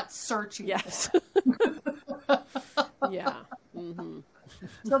 so we're not searching. Yes. Yeah. Mm-hmm.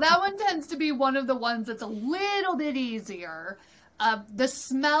 So that one tends to be one of the ones that's a little bit easier. The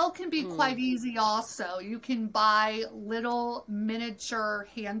smell can be quite easy also. You can buy little miniature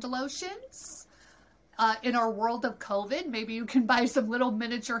hand lotions. In our world of COVID, maybe you can buy some little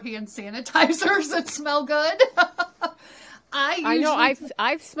miniature hand sanitizers that smell good. I know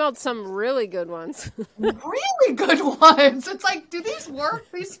I've smelled some really good ones. Really good ones. It's do these work?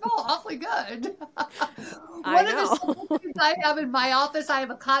 These smell awfully good. One of the things I have in my office, I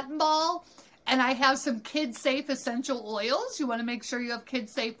have a cotton ball, and I have some kid-safe essential oils. You want to make sure you have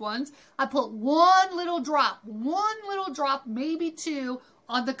kid-safe ones. I put one little drop, maybe 2,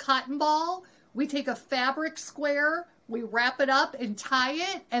 on the cotton ball. We take a fabric square, we wrap it up and tie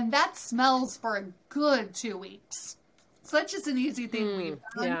it, and that smells for a good 2 weeks. So that's just an easy thing we've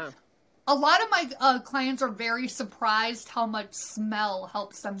done. Yeah. A lot of my clients are very surprised how much smell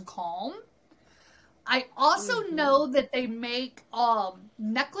helps them calm. I also know that they make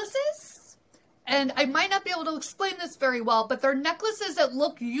necklaces, and I might not be able to explain this very well, but they're necklaces that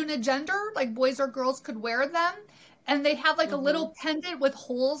look unigender, like boys or girls could wear them, and they have a little pendant with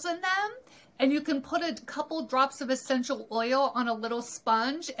holes in them. And you can put a couple drops of essential oil on a little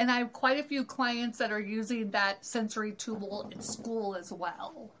sponge. And I have quite a few clients that are using that sensory tool in school as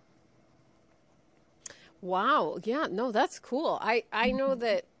well. Wow. Yeah, no, that's cool. I know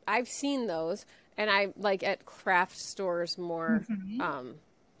that I've seen those, and I at craft stores more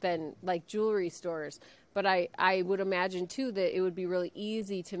than jewelry stores. But I would imagine too that it would be really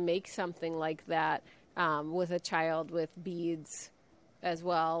easy to make something like that with a child with beads as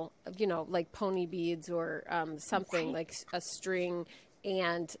well, like pony beads or something like a string,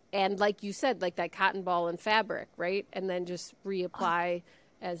 and like you said, like that cotton ball and fabric, right? And then just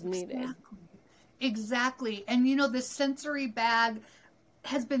as needed. Exactly. And the sensory bag,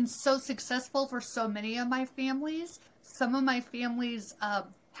 has been so successful for so many of my families. Some of my families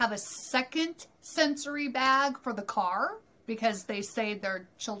have a second sensory bag for the car because they say their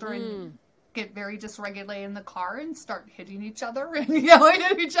children get very dysregulated in the car and start hitting each other and yelling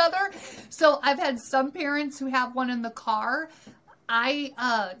at each other. So I've had some parents who have one in the car.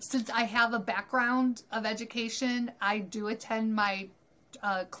 Since I have a background of education, I do attend my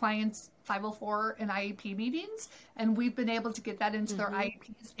clients' 504 and IEP meetings, and we've been able to get that into their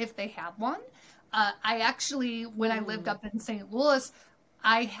IEPs if they have one. I actually, when I lived up in St. Louis,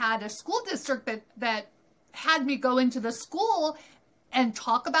 I had a school district that had me go into the school and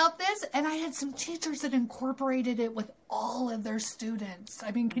talk about this, and I had some teachers that incorporated it with all of their students.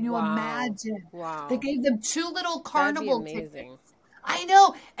 I mean, can you imagine? Wow. They gave them 2 little carnival tickets. I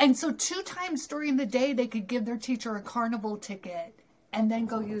know. And so 2 times during the day, they could give their teacher a carnival ticket and then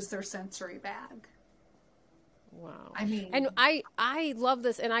go use their sensory bag. Wow. I mean, and I love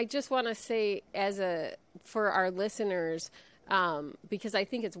this. And I just want to say for our listeners, because I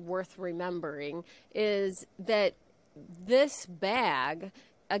think it's worth remembering, is that this bag,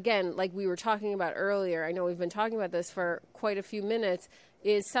 again, like we were talking about earlier, I know we've been talking about this for quite a few minutes,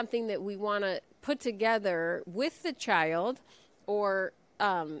 is something that we want to put together with the child, or,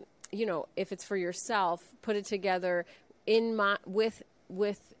 if it's for yourself, put it together with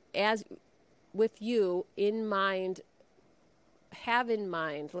you in mind. Have in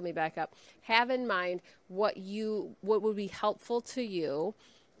mind, let me back up. Have in mind what would be helpful to you,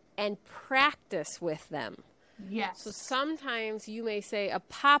 and practice with them. yes. So sometimes you may say a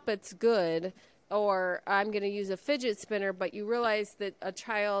Poppet's good, or I'm going to use a fidget spinner, but you realize that a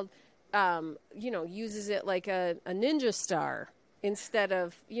child, uses it like a ninja star instead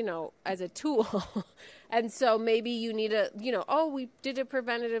of, as a tool. And so maybe you need we did it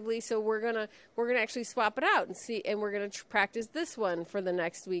preventatively, so we're going to actually swap it out and see, and we're going to practice this one for the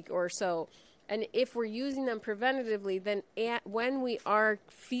next week or so. And if we're using them preventatively, then when we are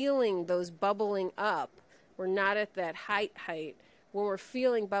feeling those bubbling up, we're not at that height. When we're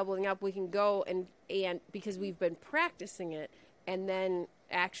feeling bubbling up, we can go and because we've been practicing it, and then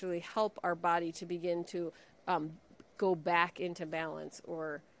actually help our body to begin to go back into balance,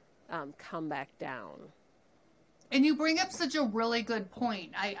 or come back down. And you bring up such a really good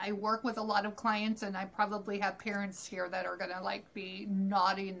point. I work with a lot of clients, and I probably have parents here that are going to be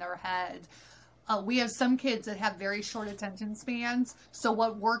nodding their head. We have some kids that have very short attention spans. So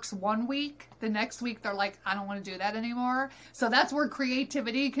what works one week, the next week they're like, I don't want to do that anymore. So that's where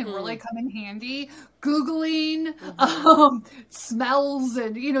creativity can really come in handy. Googling smells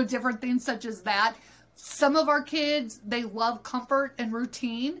and, different things such as that. Some of our kids, they love comfort and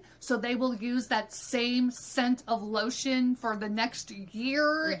routine, so they will use that same scent of lotion for the next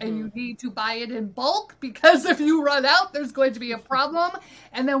year, and you need to buy it in bulk, because if you run out, there's going to be a problem.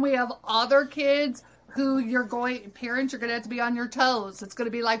 And then we have other kids who parents are going to have to be on your toes. It's going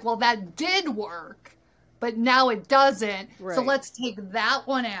to be like, well, that did work, but now it doesn't. Right. So let's take that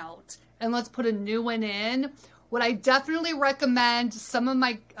one out and let's put a new one in. What I definitely recommend, some of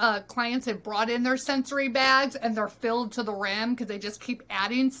my clients have brought in their sensory bags and they're filled to the rim because they just keep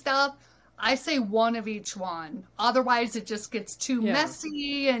adding stuff. I say one of each one. Otherwise, it just gets too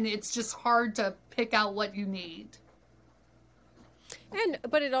messy, and it's just hard to pick out what you need.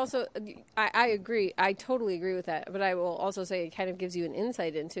 But it also, I agree. I totally agree with that. But I will also say it kind of gives you an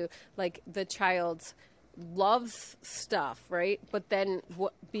insight into the child's loves stuff, right? But then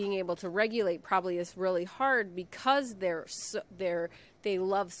being able to regulate probably is really hard, because they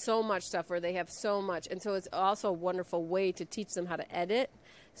love so much stuff, or they have so much. And so it's also a wonderful way to teach them how to edit,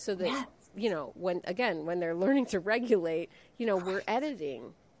 so that, when they're learning to regulate, we're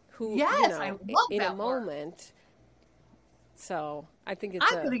editing I love in that a moment. Word. So I think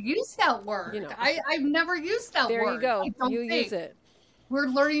I'm going to use that word. I've never used that there word. There you go. You use it. We're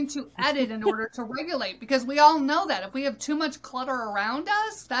learning to edit in order to regulate, because we all know that if we have too much clutter around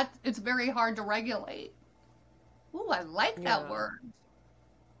us, it's very hard to regulate. Ooh, I like that word.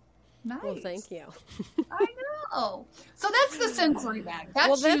 Nice. Well, thank you. I know. So that's the sensory bag.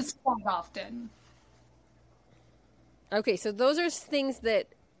 That's used quite often. Okay, so those are things that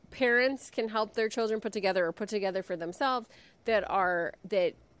parents can help their children put together, or put together for themselves, that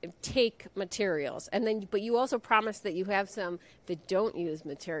take materials. And then, but you also promised that you have some that don't use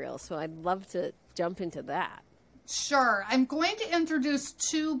materials. So I'd love to jump into that. Sure. I'm going to introduce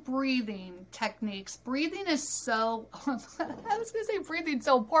 2 breathing techniques. Breathing is so, I was going to say breathing's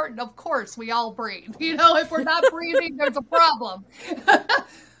so important. Of course, we all breathe. If we're not breathing, there's a problem. But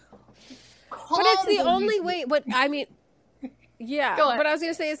it's the only way, but I mean, yeah, but I was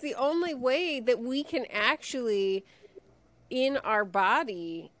going to say it's the only way that we can actually in our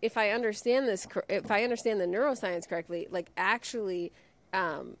body, if I understand the neuroscience correctly, like actually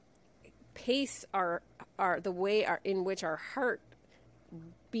pace the way in which our heart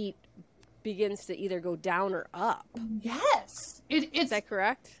beat begins to either go down or up. Yes. Is that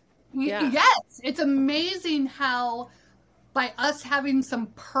correct? Yes. It's amazing how by us having some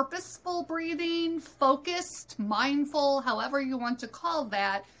purposeful breathing, focused, mindful, however you want to call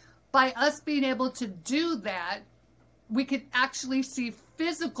that, by us being able to do that, we could actually see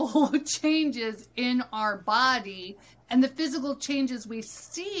physical changes in our body, and the physical changes we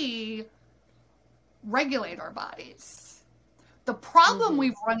see regulate our bodies. The problem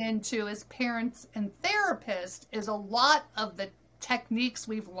we've run into as parents and therapists is a lot of the techniques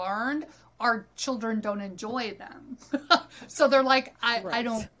we've learned, our children don't enjoy them. So they're like, I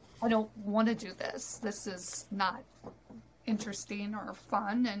don't want to do this. This is not interesting or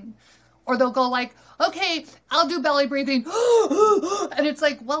fun. Or they'll go like, okay, I'll do belly breathing. And it's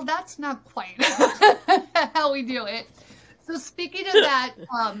like, well, that's not quite how we do it. So speaking of that,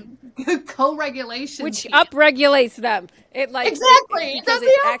 co-regulation, which upregulates them, exactly because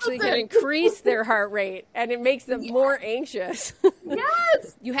it actually can increase their heart rate, and it makes them more anxious.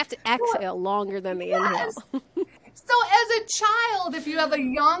 Yes, you have to exhale longer than the inhale. So as a child, if you have a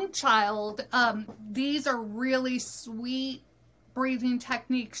young child, these are really sweet breathing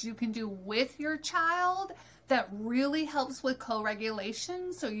techniques you can do with your child that really helps with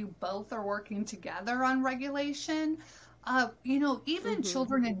co-regulation. So you both are working together on regulation. Even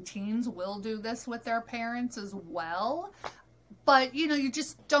children and teens will do this with their parents as well. But, you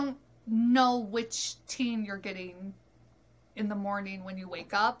just don't know which teen you're getting in the morning when you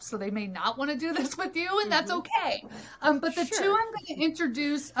wake up. So they may not want to do this with you, and that's okay. But the two I'm going to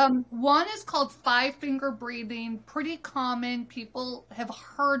introduce, one is called 5-finger breathing. Pretty common. People have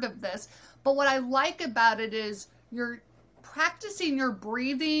heard of this. But what I like about it is you're practicing your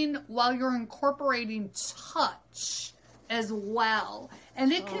breathing while you're incorporating touch as well.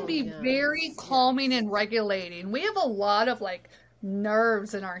 And it can be very calming and regulating. We have a lot of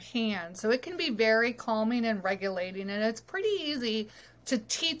nerves in our hands, so it can be very calming and regulating, and it's pretty easy to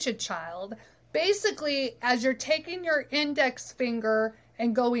teach a child. Basically, as you're taking your index finger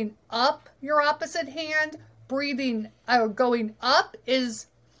and going up your opposite hand, going up is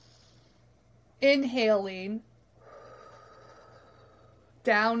inhaling,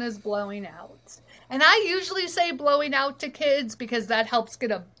 down is blowing out. And I usually say blowing out to kids because that helps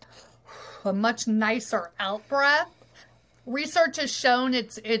get a much nicer out breath. Research has shown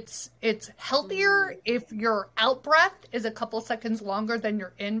it's healthier if your out breath is a couple seconds longer than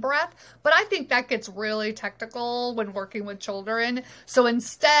your in breath. But I think that gets really technical when working with children. So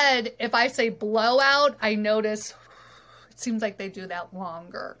instead, if I say blow out, I notice it seems like they do that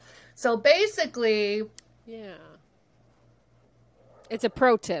longer. So basically, it's a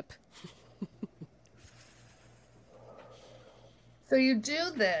pro tip. So you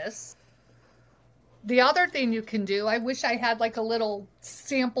do this. The other thing you can do, I wish I had a little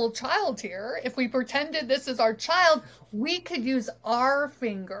sample child here. If we pretended this is our child, we could use our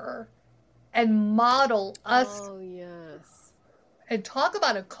finger and model us. Oh, yes. And talk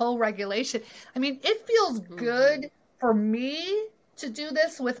about a co-regulation. I mean, it feels good for me to do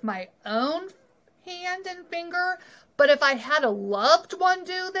this with my own hand and finger. But if I had a loved one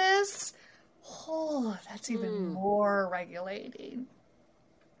do this, that's even more regulating.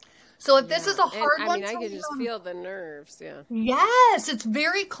 So if this is a hard one, I can just feel the nerves. Yeah. Yes, it's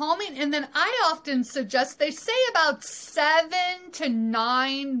very calming. And then I often suggest, they say about 7 to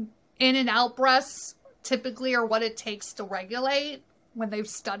 9 in and out breaths typically are what it takes to regulate when they've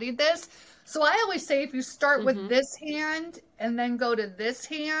studied this. So I always say if you start with this hand and then go to this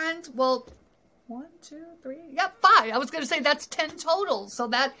hand, 1, 2, 3, 5. I was going to say that's 10 total. So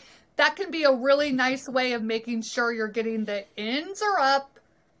that can be a really nice way of making sure you're getting the ins are up,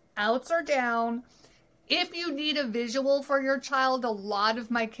 outs are down. If you need a visual for your child, a lot of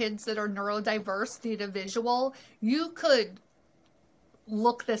my kids that are neurodiverse need a visual. You could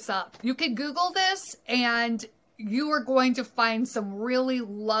look this up. You could Google this and you are going to find some really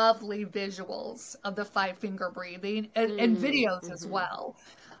lovely visuals of the 5-finger breathing and videos as well.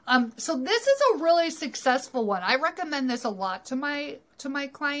 So this is a really successful one. I recommend this a lot to my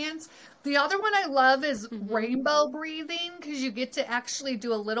clients. The other one I love is rainbow breathing, because you get to actually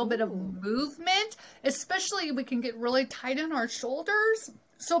do a little bit of movement, especially we can get really tight in our shoulders.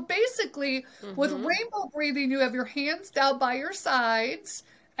 So basically with rainbow breathing, you have your hands down by your sides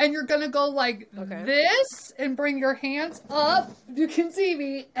and you're going to go this and bring your hands up. You can see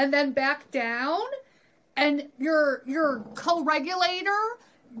me, and then back down, and your co-regulator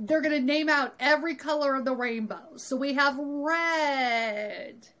they're going to name out every color of the rainbow. So we have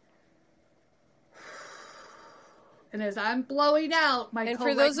red. And as I'm blowing out, my And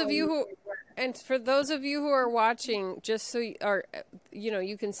for those of you who are watching, just so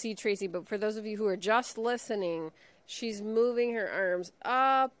you can see Tracy, but for those of you who are just listening, she's moving her arms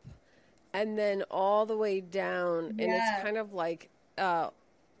up and then all the way down, and it's kind of like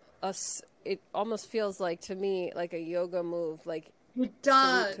it almost feels like to me like a yoga move, like it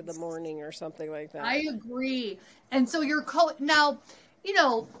does to the morning or something like that. I agree. And so now,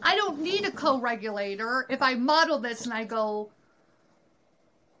 I don't need a co-regulator. If I model this and I go,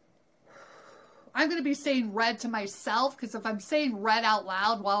 I'm going to be saying red to myself, because if I'm saying red out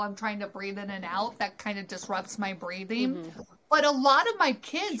loud while I'm trying to breathe in and out, that kind of disrupts my breathing. Mm-hmm. But a lot of my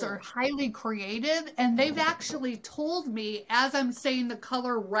kids are highly creative, and they've actually told me as I'm saying the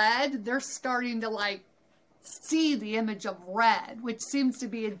color red, they're starting to see the image of red, which seems to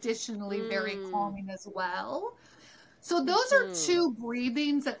be additionally very calming as well. So those are two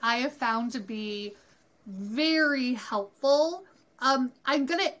breathings that I have found to be very helpful. I'm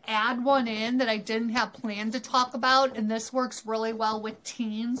going to add one in that I didn't have planned to talk about, and this works really well with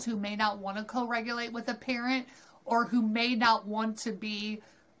teens who may not want to co-regulate with a parent, or who may not want to be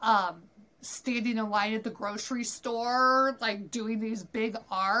standing in line at the grocery store, doing these big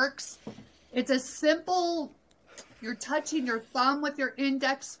arcs. It's a simple, you're touching your thumb with your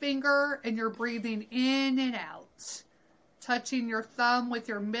index finger and you're breathing in and out. Touching your thumb with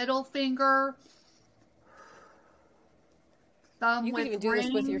your middle finger. You can even do this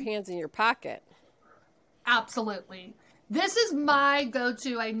with your hands in your pocket. Absolutely. This is my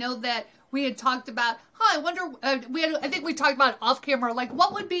go-to. I know that we had talked about, I wonder, I think we talked about off camera,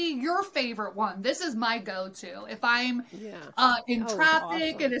 what would be your favorite one? This is my go-to. If I'm in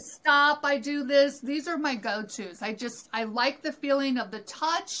traffic at a stop, I do this. These are my go-tos. I like the feeling of the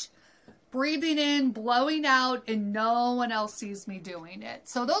touch, breathing in, blowing out, and no one else sees me doing it.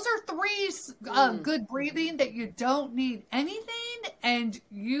 So those are three good breathing that you don't need anything, and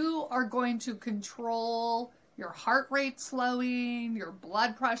you are going to control your heart rate slowing, your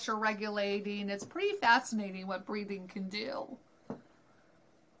blood pressure regulating. It's pretty fascinating what breathing can do.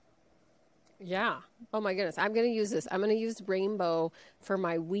 Yeah. Oh my goodness. I'm going to use this. I'm going to use Rainbow for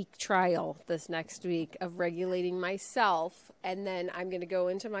my week trial this next week of regulating myself. And then I'm going to go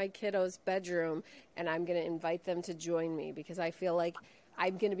into my kiddo's bedroom and I'm going to invite them to join me, because I feel like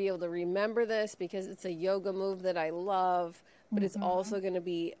I'm going to be able to remember this because it's a yoga move that I love. But it's also going to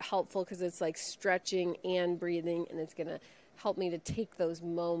be helpful because it's stretching and breathing, and it's going to help me to take those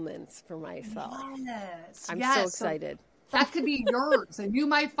moments for myself. Yes. I'm so excited. So that could be yours, and you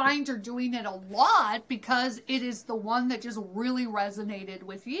might find you're doing it a lot because it is the one that just really resonated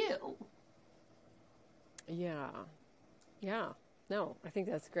with you. Yeah. Yeah. No, I think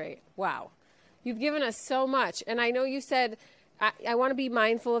that's great. Wow. You've given us so much. And I know you said, I want to be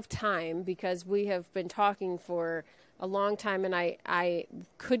mindful of time because we have been talking for a long time, and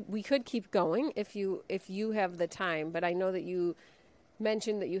we could keep going if you have the time, but I know that you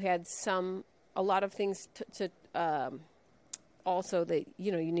mentioned that you had a lot of things to also that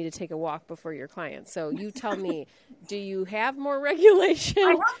you need to take a walk before your clients. So you tell me, do you have more regulation? I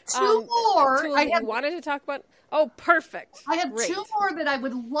have two more. You wanted to talk about? Oh, perfect. I have two more that I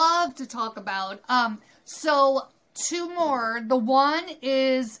would love to talk about. So two more. The one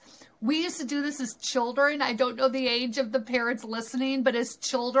is, we used to do this as children. I don't know the age of the parents listening, but as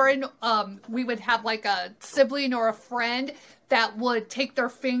children, we would have a sibling or a friend that would take their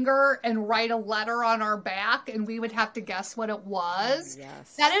finger and write a letter on our back, and we would have to guess what it was.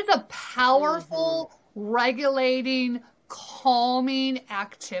 Yes. That is a powerful, regulating, calming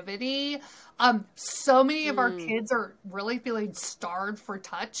activity. So many of our kids are really feeling starved for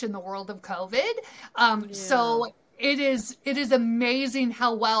touch in the world of COVID. So it is amazing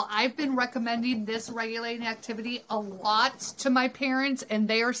how well I've been recommending this regulating activity a lot to my parents, and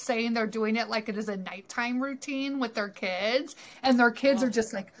they are saying they're doing it like it is a nighttime routine with their kids, and their kids are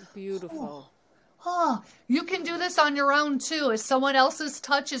just beautiful. You can do this on your own too. If someone else's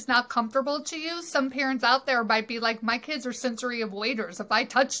touch is not comfortable to you, some parents out there might be like, my kids are sensory avoiders. If I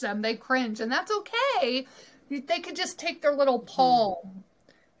touch them, they cringe, and that's okay. They could just take their little palm.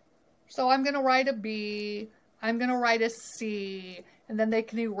 So I'm going to write a B. I'm going to write a C, and then they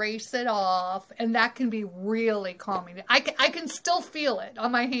can erase it off, and that can be really calming. I can still feel it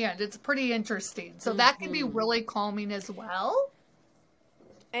on my hand. It's pretty interesting. So that can be really calming as well.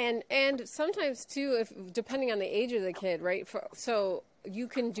 And sometimes, too, depending on the age of the kid, right? So you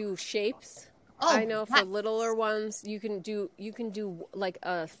can do shapes. I Oh, know for littler ones, you can do like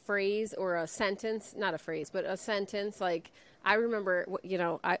a phrase or a sentence, not a phrase, but a sentence. Like I remember,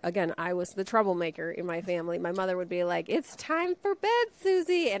 I was the troublemaker in my family. My mother would be like, "It's time for bed,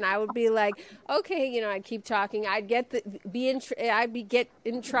 Susie," and I would be like, "Okay," I'd keep talking. I'd get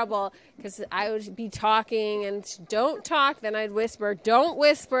in trouble because I would be talking and don't talk. Then I'd whisper, "Don't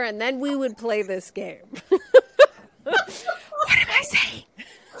whisper," and then we would play this game. What am I saying?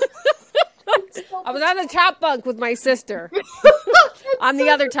 I was on the top bunk with my sister. On the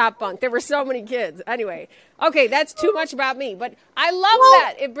other top bunk. There were so many kids. Anyway, okay, that's too much about me. But I love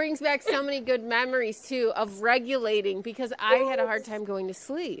that. It brings back so many good memories, too, of regulating because I had a hard time going to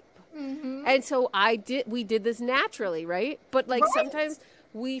sleep. Mm-hmm. And so we did this naturally, right? But sometimes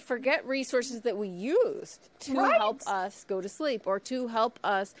we forget resources that we used to help us go to sleep or to help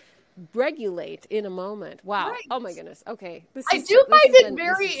us regulate in a moment. Wow. Right. Oh my goodness. Okay. I do find it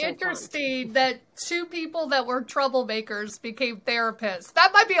very interesting that two people that were troublemakers became therapists.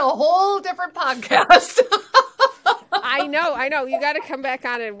 That might be a whole different podcast. I know. You got to come back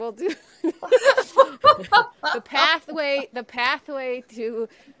on and we'll do the pathway to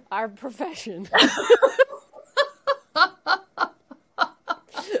our profession.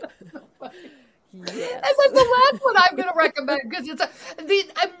 Yes. And then the last one I'm going to recommend because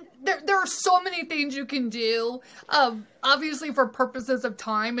there are so many things you can do. Obviously, for purposes of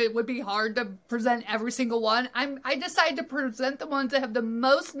time, it would be hard to present every single one. I decided to present the ones that have the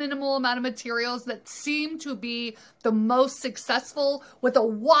most minimal amount of materials that seem to be the most successful with a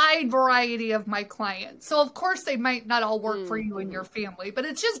wide variety of my clients. So, of course, they might not all work for you and your family, but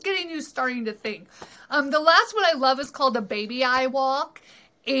it's just getting you starting to think. The last one I love is called a baby eye walk.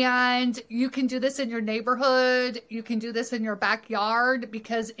 And you can do this in your neighborhood. You can do this in your backyard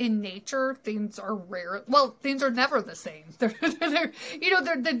because in nature, things are rare. Well, things are never the same. They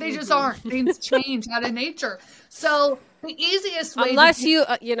just aren't. Things change out of nature. So the easiest way, unless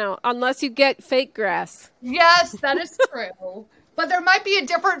you get fake grass. Yes, that is true. But there might be a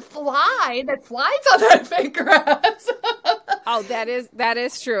different fly that flies on that fake grass. Oh, that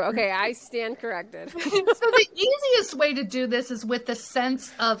is true. Okay, I stand corrected. So the easiest way to do this is with the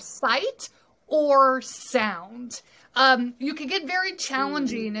sense of sight or sound. You can get very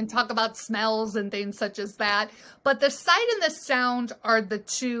challenging and talk about smells and things such as that. But the sight and the sound are the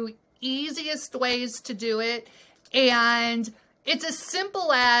two easiest ways to do it. And it's as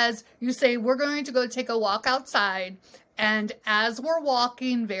simple as you say, we're going to go take a walk outside. And as we're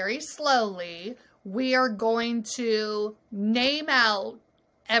walking very slowly, we are going to name out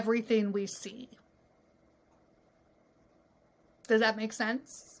everything we see. Does that make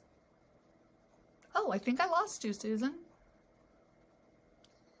sense? Oh, I think I lost you, Susan.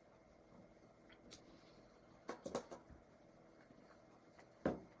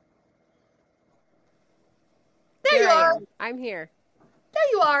 There you are. I'm here. There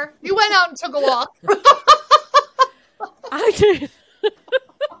you are. You went out and took a walk. I did.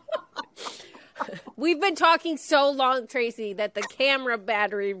 We've been talking so long, Tracy, that the camera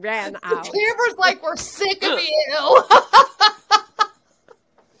battery ran out. The camera's like, we're sick of you.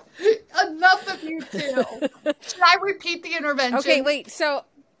 Enough of you two. Should I repeat the intervention? Okay, wait. So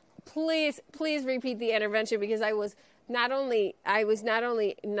please repeat the intervention because I was not only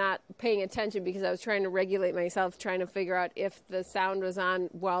not paying attention because I was trying to regulate myself, trying to figure out if the sound was on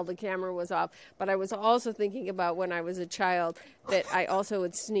while the camera was off, but I was also thinking about when I was a child that I also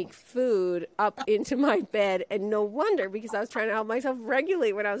would sneak food up into my bed, and no wonder because I was trying to help myself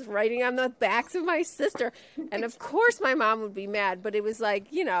regulate when I was writing on the backs of my sister. And of course my mom would be mad, but it was like,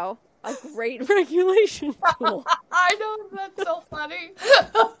 a great regulation tool. I know, that's so funny.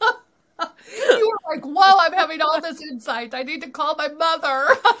 You were like, whoa, I'm having all this insight. I need to call my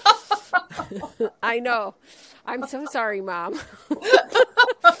mother. I know. I'm so sorry, Mom.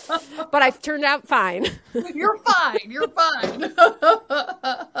 But I've turned out fine. You're fine. You're fine.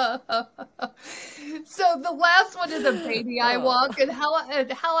 So the last one is a baby eye walk. And how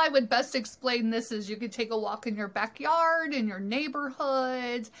I would best explain this is you could take a walk in your backyard, in your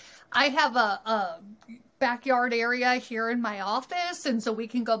neighborhood. I have a backyard area here in my office, and so we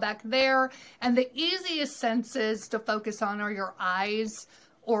can go back there. And the easiest senses to focus on are your eyes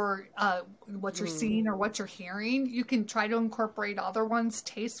or what you're seeing or what you're hearing. You can try to incorporate other ones.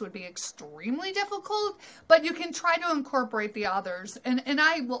 Taste would be extremely difficult, but you can try to incorporate the others. And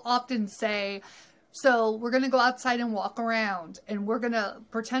I will often say, so we're going to go outside and walk around, and we're going to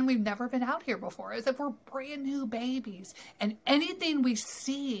pretend we've never been out here before, as if we're brand new babies. And anything we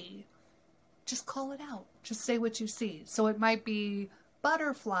see, just call it out. Just say what you see. So it might be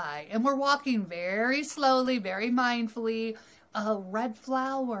butterfly, and we're walking very slowly, very mindfully. A red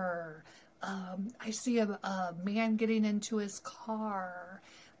flower, I see a man getting into his car.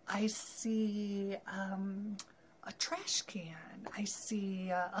 I see a trash can. I see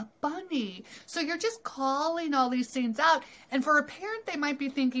a bunny. So you're just calling all these things out. And for a parent, they might be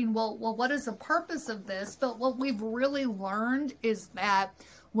thinking, well, what is the purpose of this? But what we've really learned is that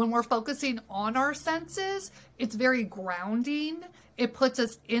when we're focusing on our senses, it's very grounding. It puts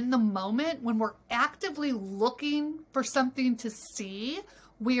us in the moment. When we're actively looking for something to see,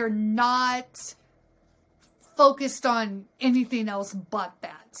 we are not focused on anything else but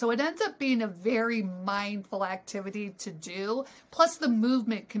that. So it ends up being a very mindful activity to do. Plus the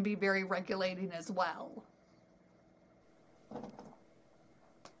movement can be very regulating as well.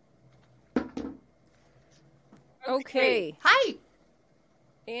 Okay. Hi.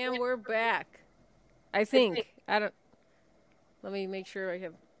 And we're back. I think. Let me make sure I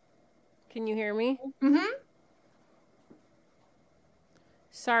have. Can you hear me? Mm-hmm.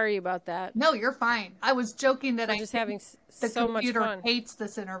 Sorry about that. No, you're fine. I was joking that I'm just having the so much computer fun. hates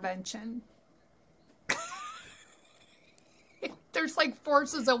this intervention. There's like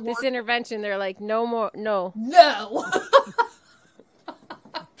forces at work. This intervention, they're like, no more, no. No.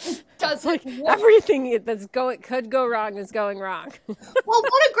 Doesn't Like work. everything could go wrong is going wrong. Well,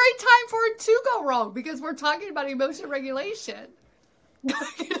 what a great time for it to go wrong because we're talking about emotion regulation. You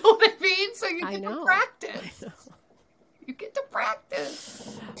know what I mean? So you get to practice. You get to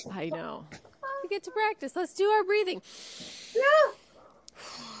practice. I know. We get to practice. Let's do our breathing. Yeah.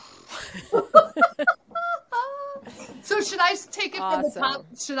 So should I take it from the top?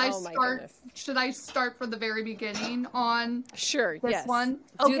 Should I start? Should I start from the very beginning on this one?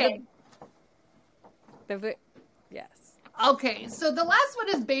 Okay. Yes. Okay. So the last one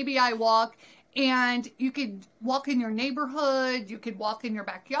is Baby I Walk. And you could walk in your neighborhood, you could walk in your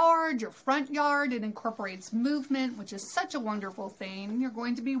backyard, your front yard. It incorporates movement, which is such a wonderful thing. You're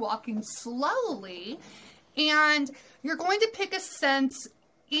going to be walking slowly, and you're going to pick a sense.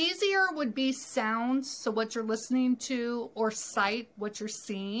 Easier would be sounds, so what you're listening to, or sight, what you're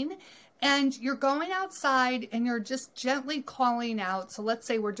seeing. And you're going outside and you're just gently calling out. So let's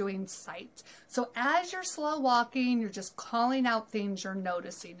say we're doing sight. So as you're slow walking, you're just calling out things you're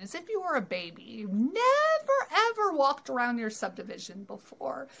noticing as if you were a baby. You've never, ever walked around your subdivision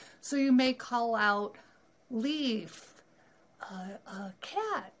before. So you may call out leaf, a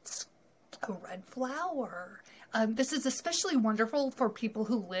cat, a red flower. This is especially wonderful for people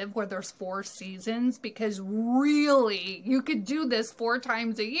who live where there's 4 seasons because really you could do this 4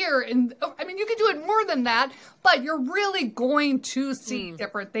 times a year. And I mean, you could do it more than that, but you're really going to see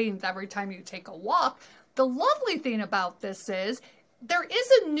different things every time you take a walk. The lovely thing about this is there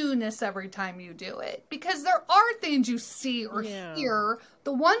is a newness every time you do it because there are things you see or hear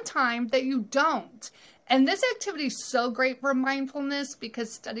the one time that you don't. And this activity is so great for mindfulness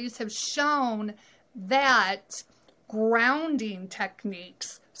because studies have shown that grounding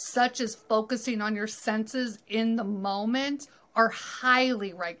techniques such as focusing on your senses in the moment are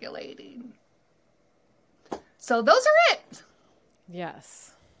highly regulating. So those are it.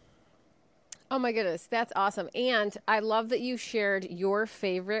 Yes. Oh my goodness, that's awesome. And I love that you shared your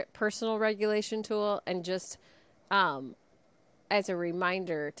favorite personal regulation tool and just as a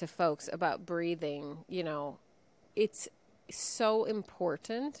reminder to folks about breathing, you know, it's so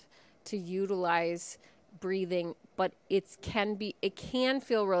important to utilize breathing, but it can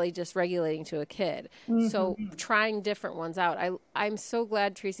feel really just regulating to a kid. Mm-hmm. So trying different ones out. I'm so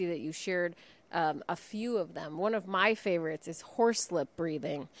glad, Tracy, that you shared a few of them. One of my favorites is horse lip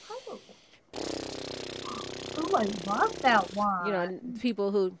breathing. Oh, I love that one. You know, people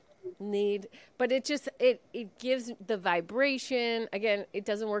who need, but it gives the vibration. Again, it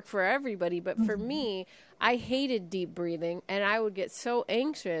doesn't work for everybody, but for me, I hated deep breathing and I would get so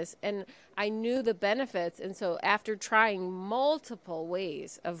anxious, and I knew the benefits. And so after trying multiple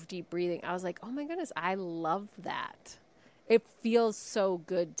ways of deep breathing, I was like, oh my goodness, I love that. It feels so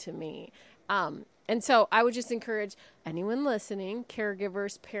good to me. And so I would just encourage anyone listening,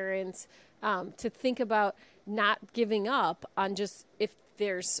 caregivers, parents, to think about not giving up on just if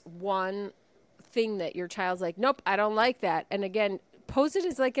there's one thing that your child's like, nope, I don't like that. And again, pose it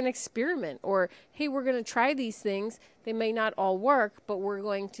as like an experiment, or, hey, we're going to try these things. They may not all work, but we're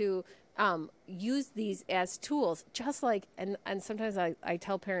going to use these as tools. Just like, and sometimes I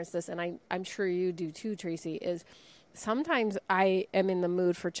tell parents this, and I'm sure you do too, Tracy, is sometimes I am in the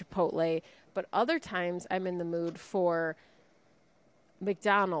mood for Chipotle, but other times I'm in the mood for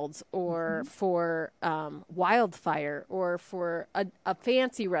McDonald's or for Wildfire or for a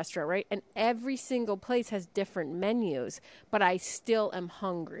fancy restaurant, right? And every single place has different menus, but I still am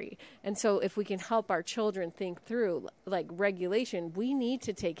hungry. And so if we can help our children think through like regulation, we need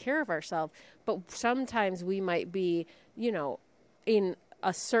to take care of ourselves, but sometimes we might be, in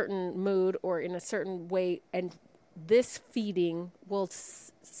a certain mood or in a certain way, and this feeding will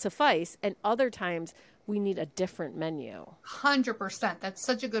suffice. And other times we need a different menu. 100%. That's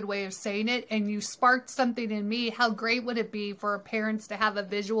such a good way of saying it. And you sparked something in me. How great would it be for parents to have a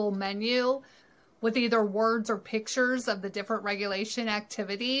visual menu with either words or pictures of the different regulation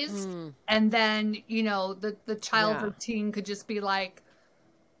activities? And then, the child or teen could just be like,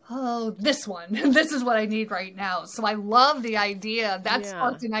 oh, this one, this is what I need right now. So I love the idea. That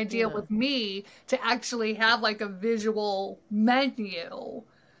sparked an idea with me to actually have like a visual menu.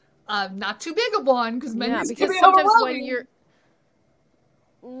 Not too big of one because menus can be sometimes overwhelming. when you're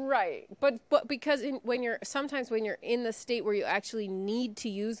right, but because when you're in the state where you actually need to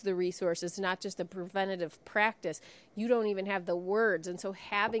use the resources, not just a preventative practice, you don't even have the words, and so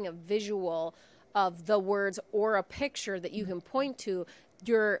having a visual of the words or a picture that you can point to,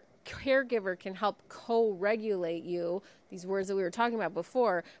 your caregiver can help co-regulate you, these words that we were talking about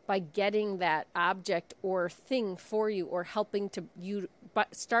before, by getting that object or thing for you, or helping to you,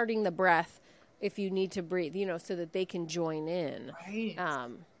 starting the breath if you need to breathe, so that they can join in. Right.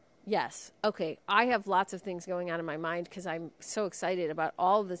 Yes. Okay. I have lots of things going on in my mind because I'm so excited about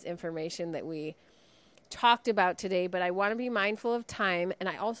all of this information that we talked about today, but I want to be mindful of time. And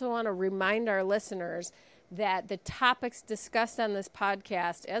I also want to remind our listeners that the topics discussed on this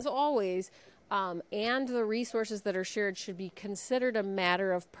podcast, as always, and the resources that are shared should be considered a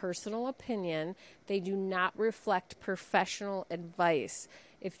matter of personal opinion. They do not reflect professional advice.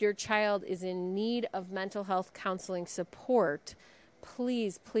 If your child is in need of mental health counseling support,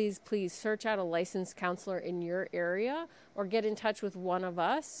 please, please, please search out a licensed counselor in your area or get in touch with one of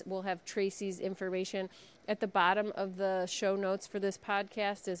us. We'll have Tracy's information at the bottom of the show notes for this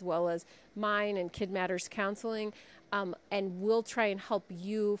podcast, as well as mine and Kid Matters Counseling. And we'll try and help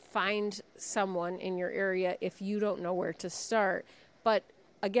you find someone in your area if you don't know where to start. But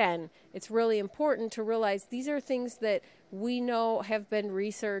again, it's really important to realize these are things that we know have been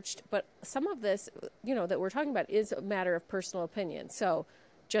researched, but some of this, that we're talking about is a matter of personal opinion. So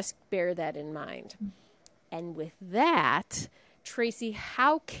just bear that in mind. And with that, Tracy,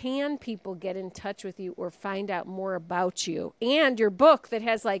 how can people get in touch with you or find out more about you and your book that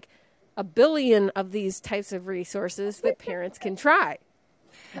has like a billion of these types of resources that parents can try?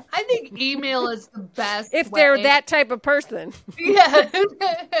 I think email is the best if they're that type of person. Yeah.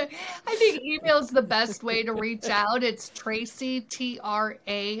 I think email is the best way to reach out. It's Tracy, TRACY,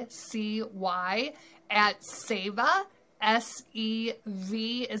 at SEVA,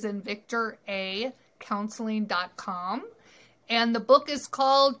 SEV as in Victor A, counseling.com. And the book is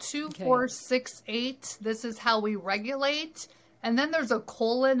called 2468. This is how we regulate. And then there's a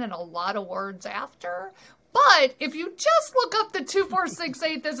colon and a lot of words after. But if you just look up the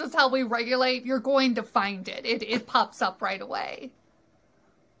 2468, this is how we regulate, you're going to find it. It pops up right away.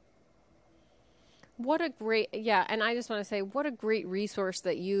 And I just want to say, what a great resource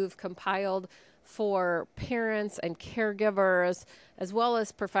that you've compiled for parents and caregivers, as well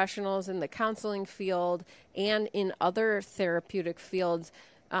as professionals in the counseling field and in other therapeutic fields,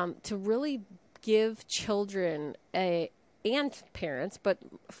 to really give children and parents, but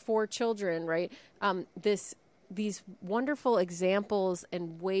for children, right? These wonderful examples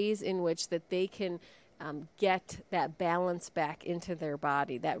and ways in which that they can get that balance back into their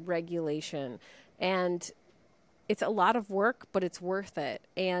body, that regulation. And it's a lot of work, but it's worth it.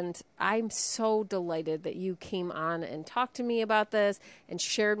 And I'm so delighted that you came on and talked to me about this and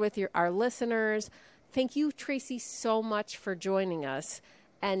shared with our listeners. Thank you, Tracy, so much for joining us.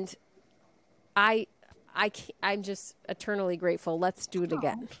 And I'm just eternally grateful. Let's do it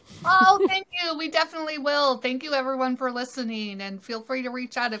again. Oh, thank you. We definitely will. Thank you, everyone, for listening. And feel free to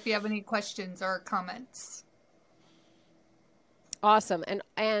reach out if you have any questions or comments. Awesome.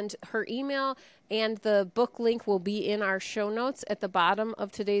 And her email and the book link will be in our show notes at the bottom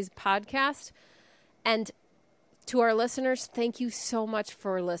of today's podcast. And to our listeners, thank you so much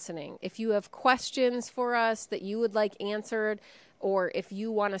for listening. If you have questions for us that you would like answered, or if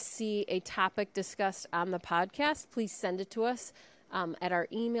you want to see a topic discussed on the podcast, please send it to us at our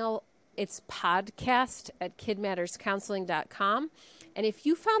email. It's podcast@kidmatterscounseling.com. And if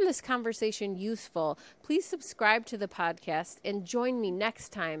you found this conversation useful, please subscribe to the podcast and join me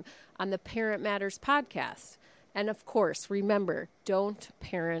next time on the Parent Matters podcast. And of course, remember, don't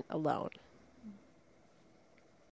parent alone.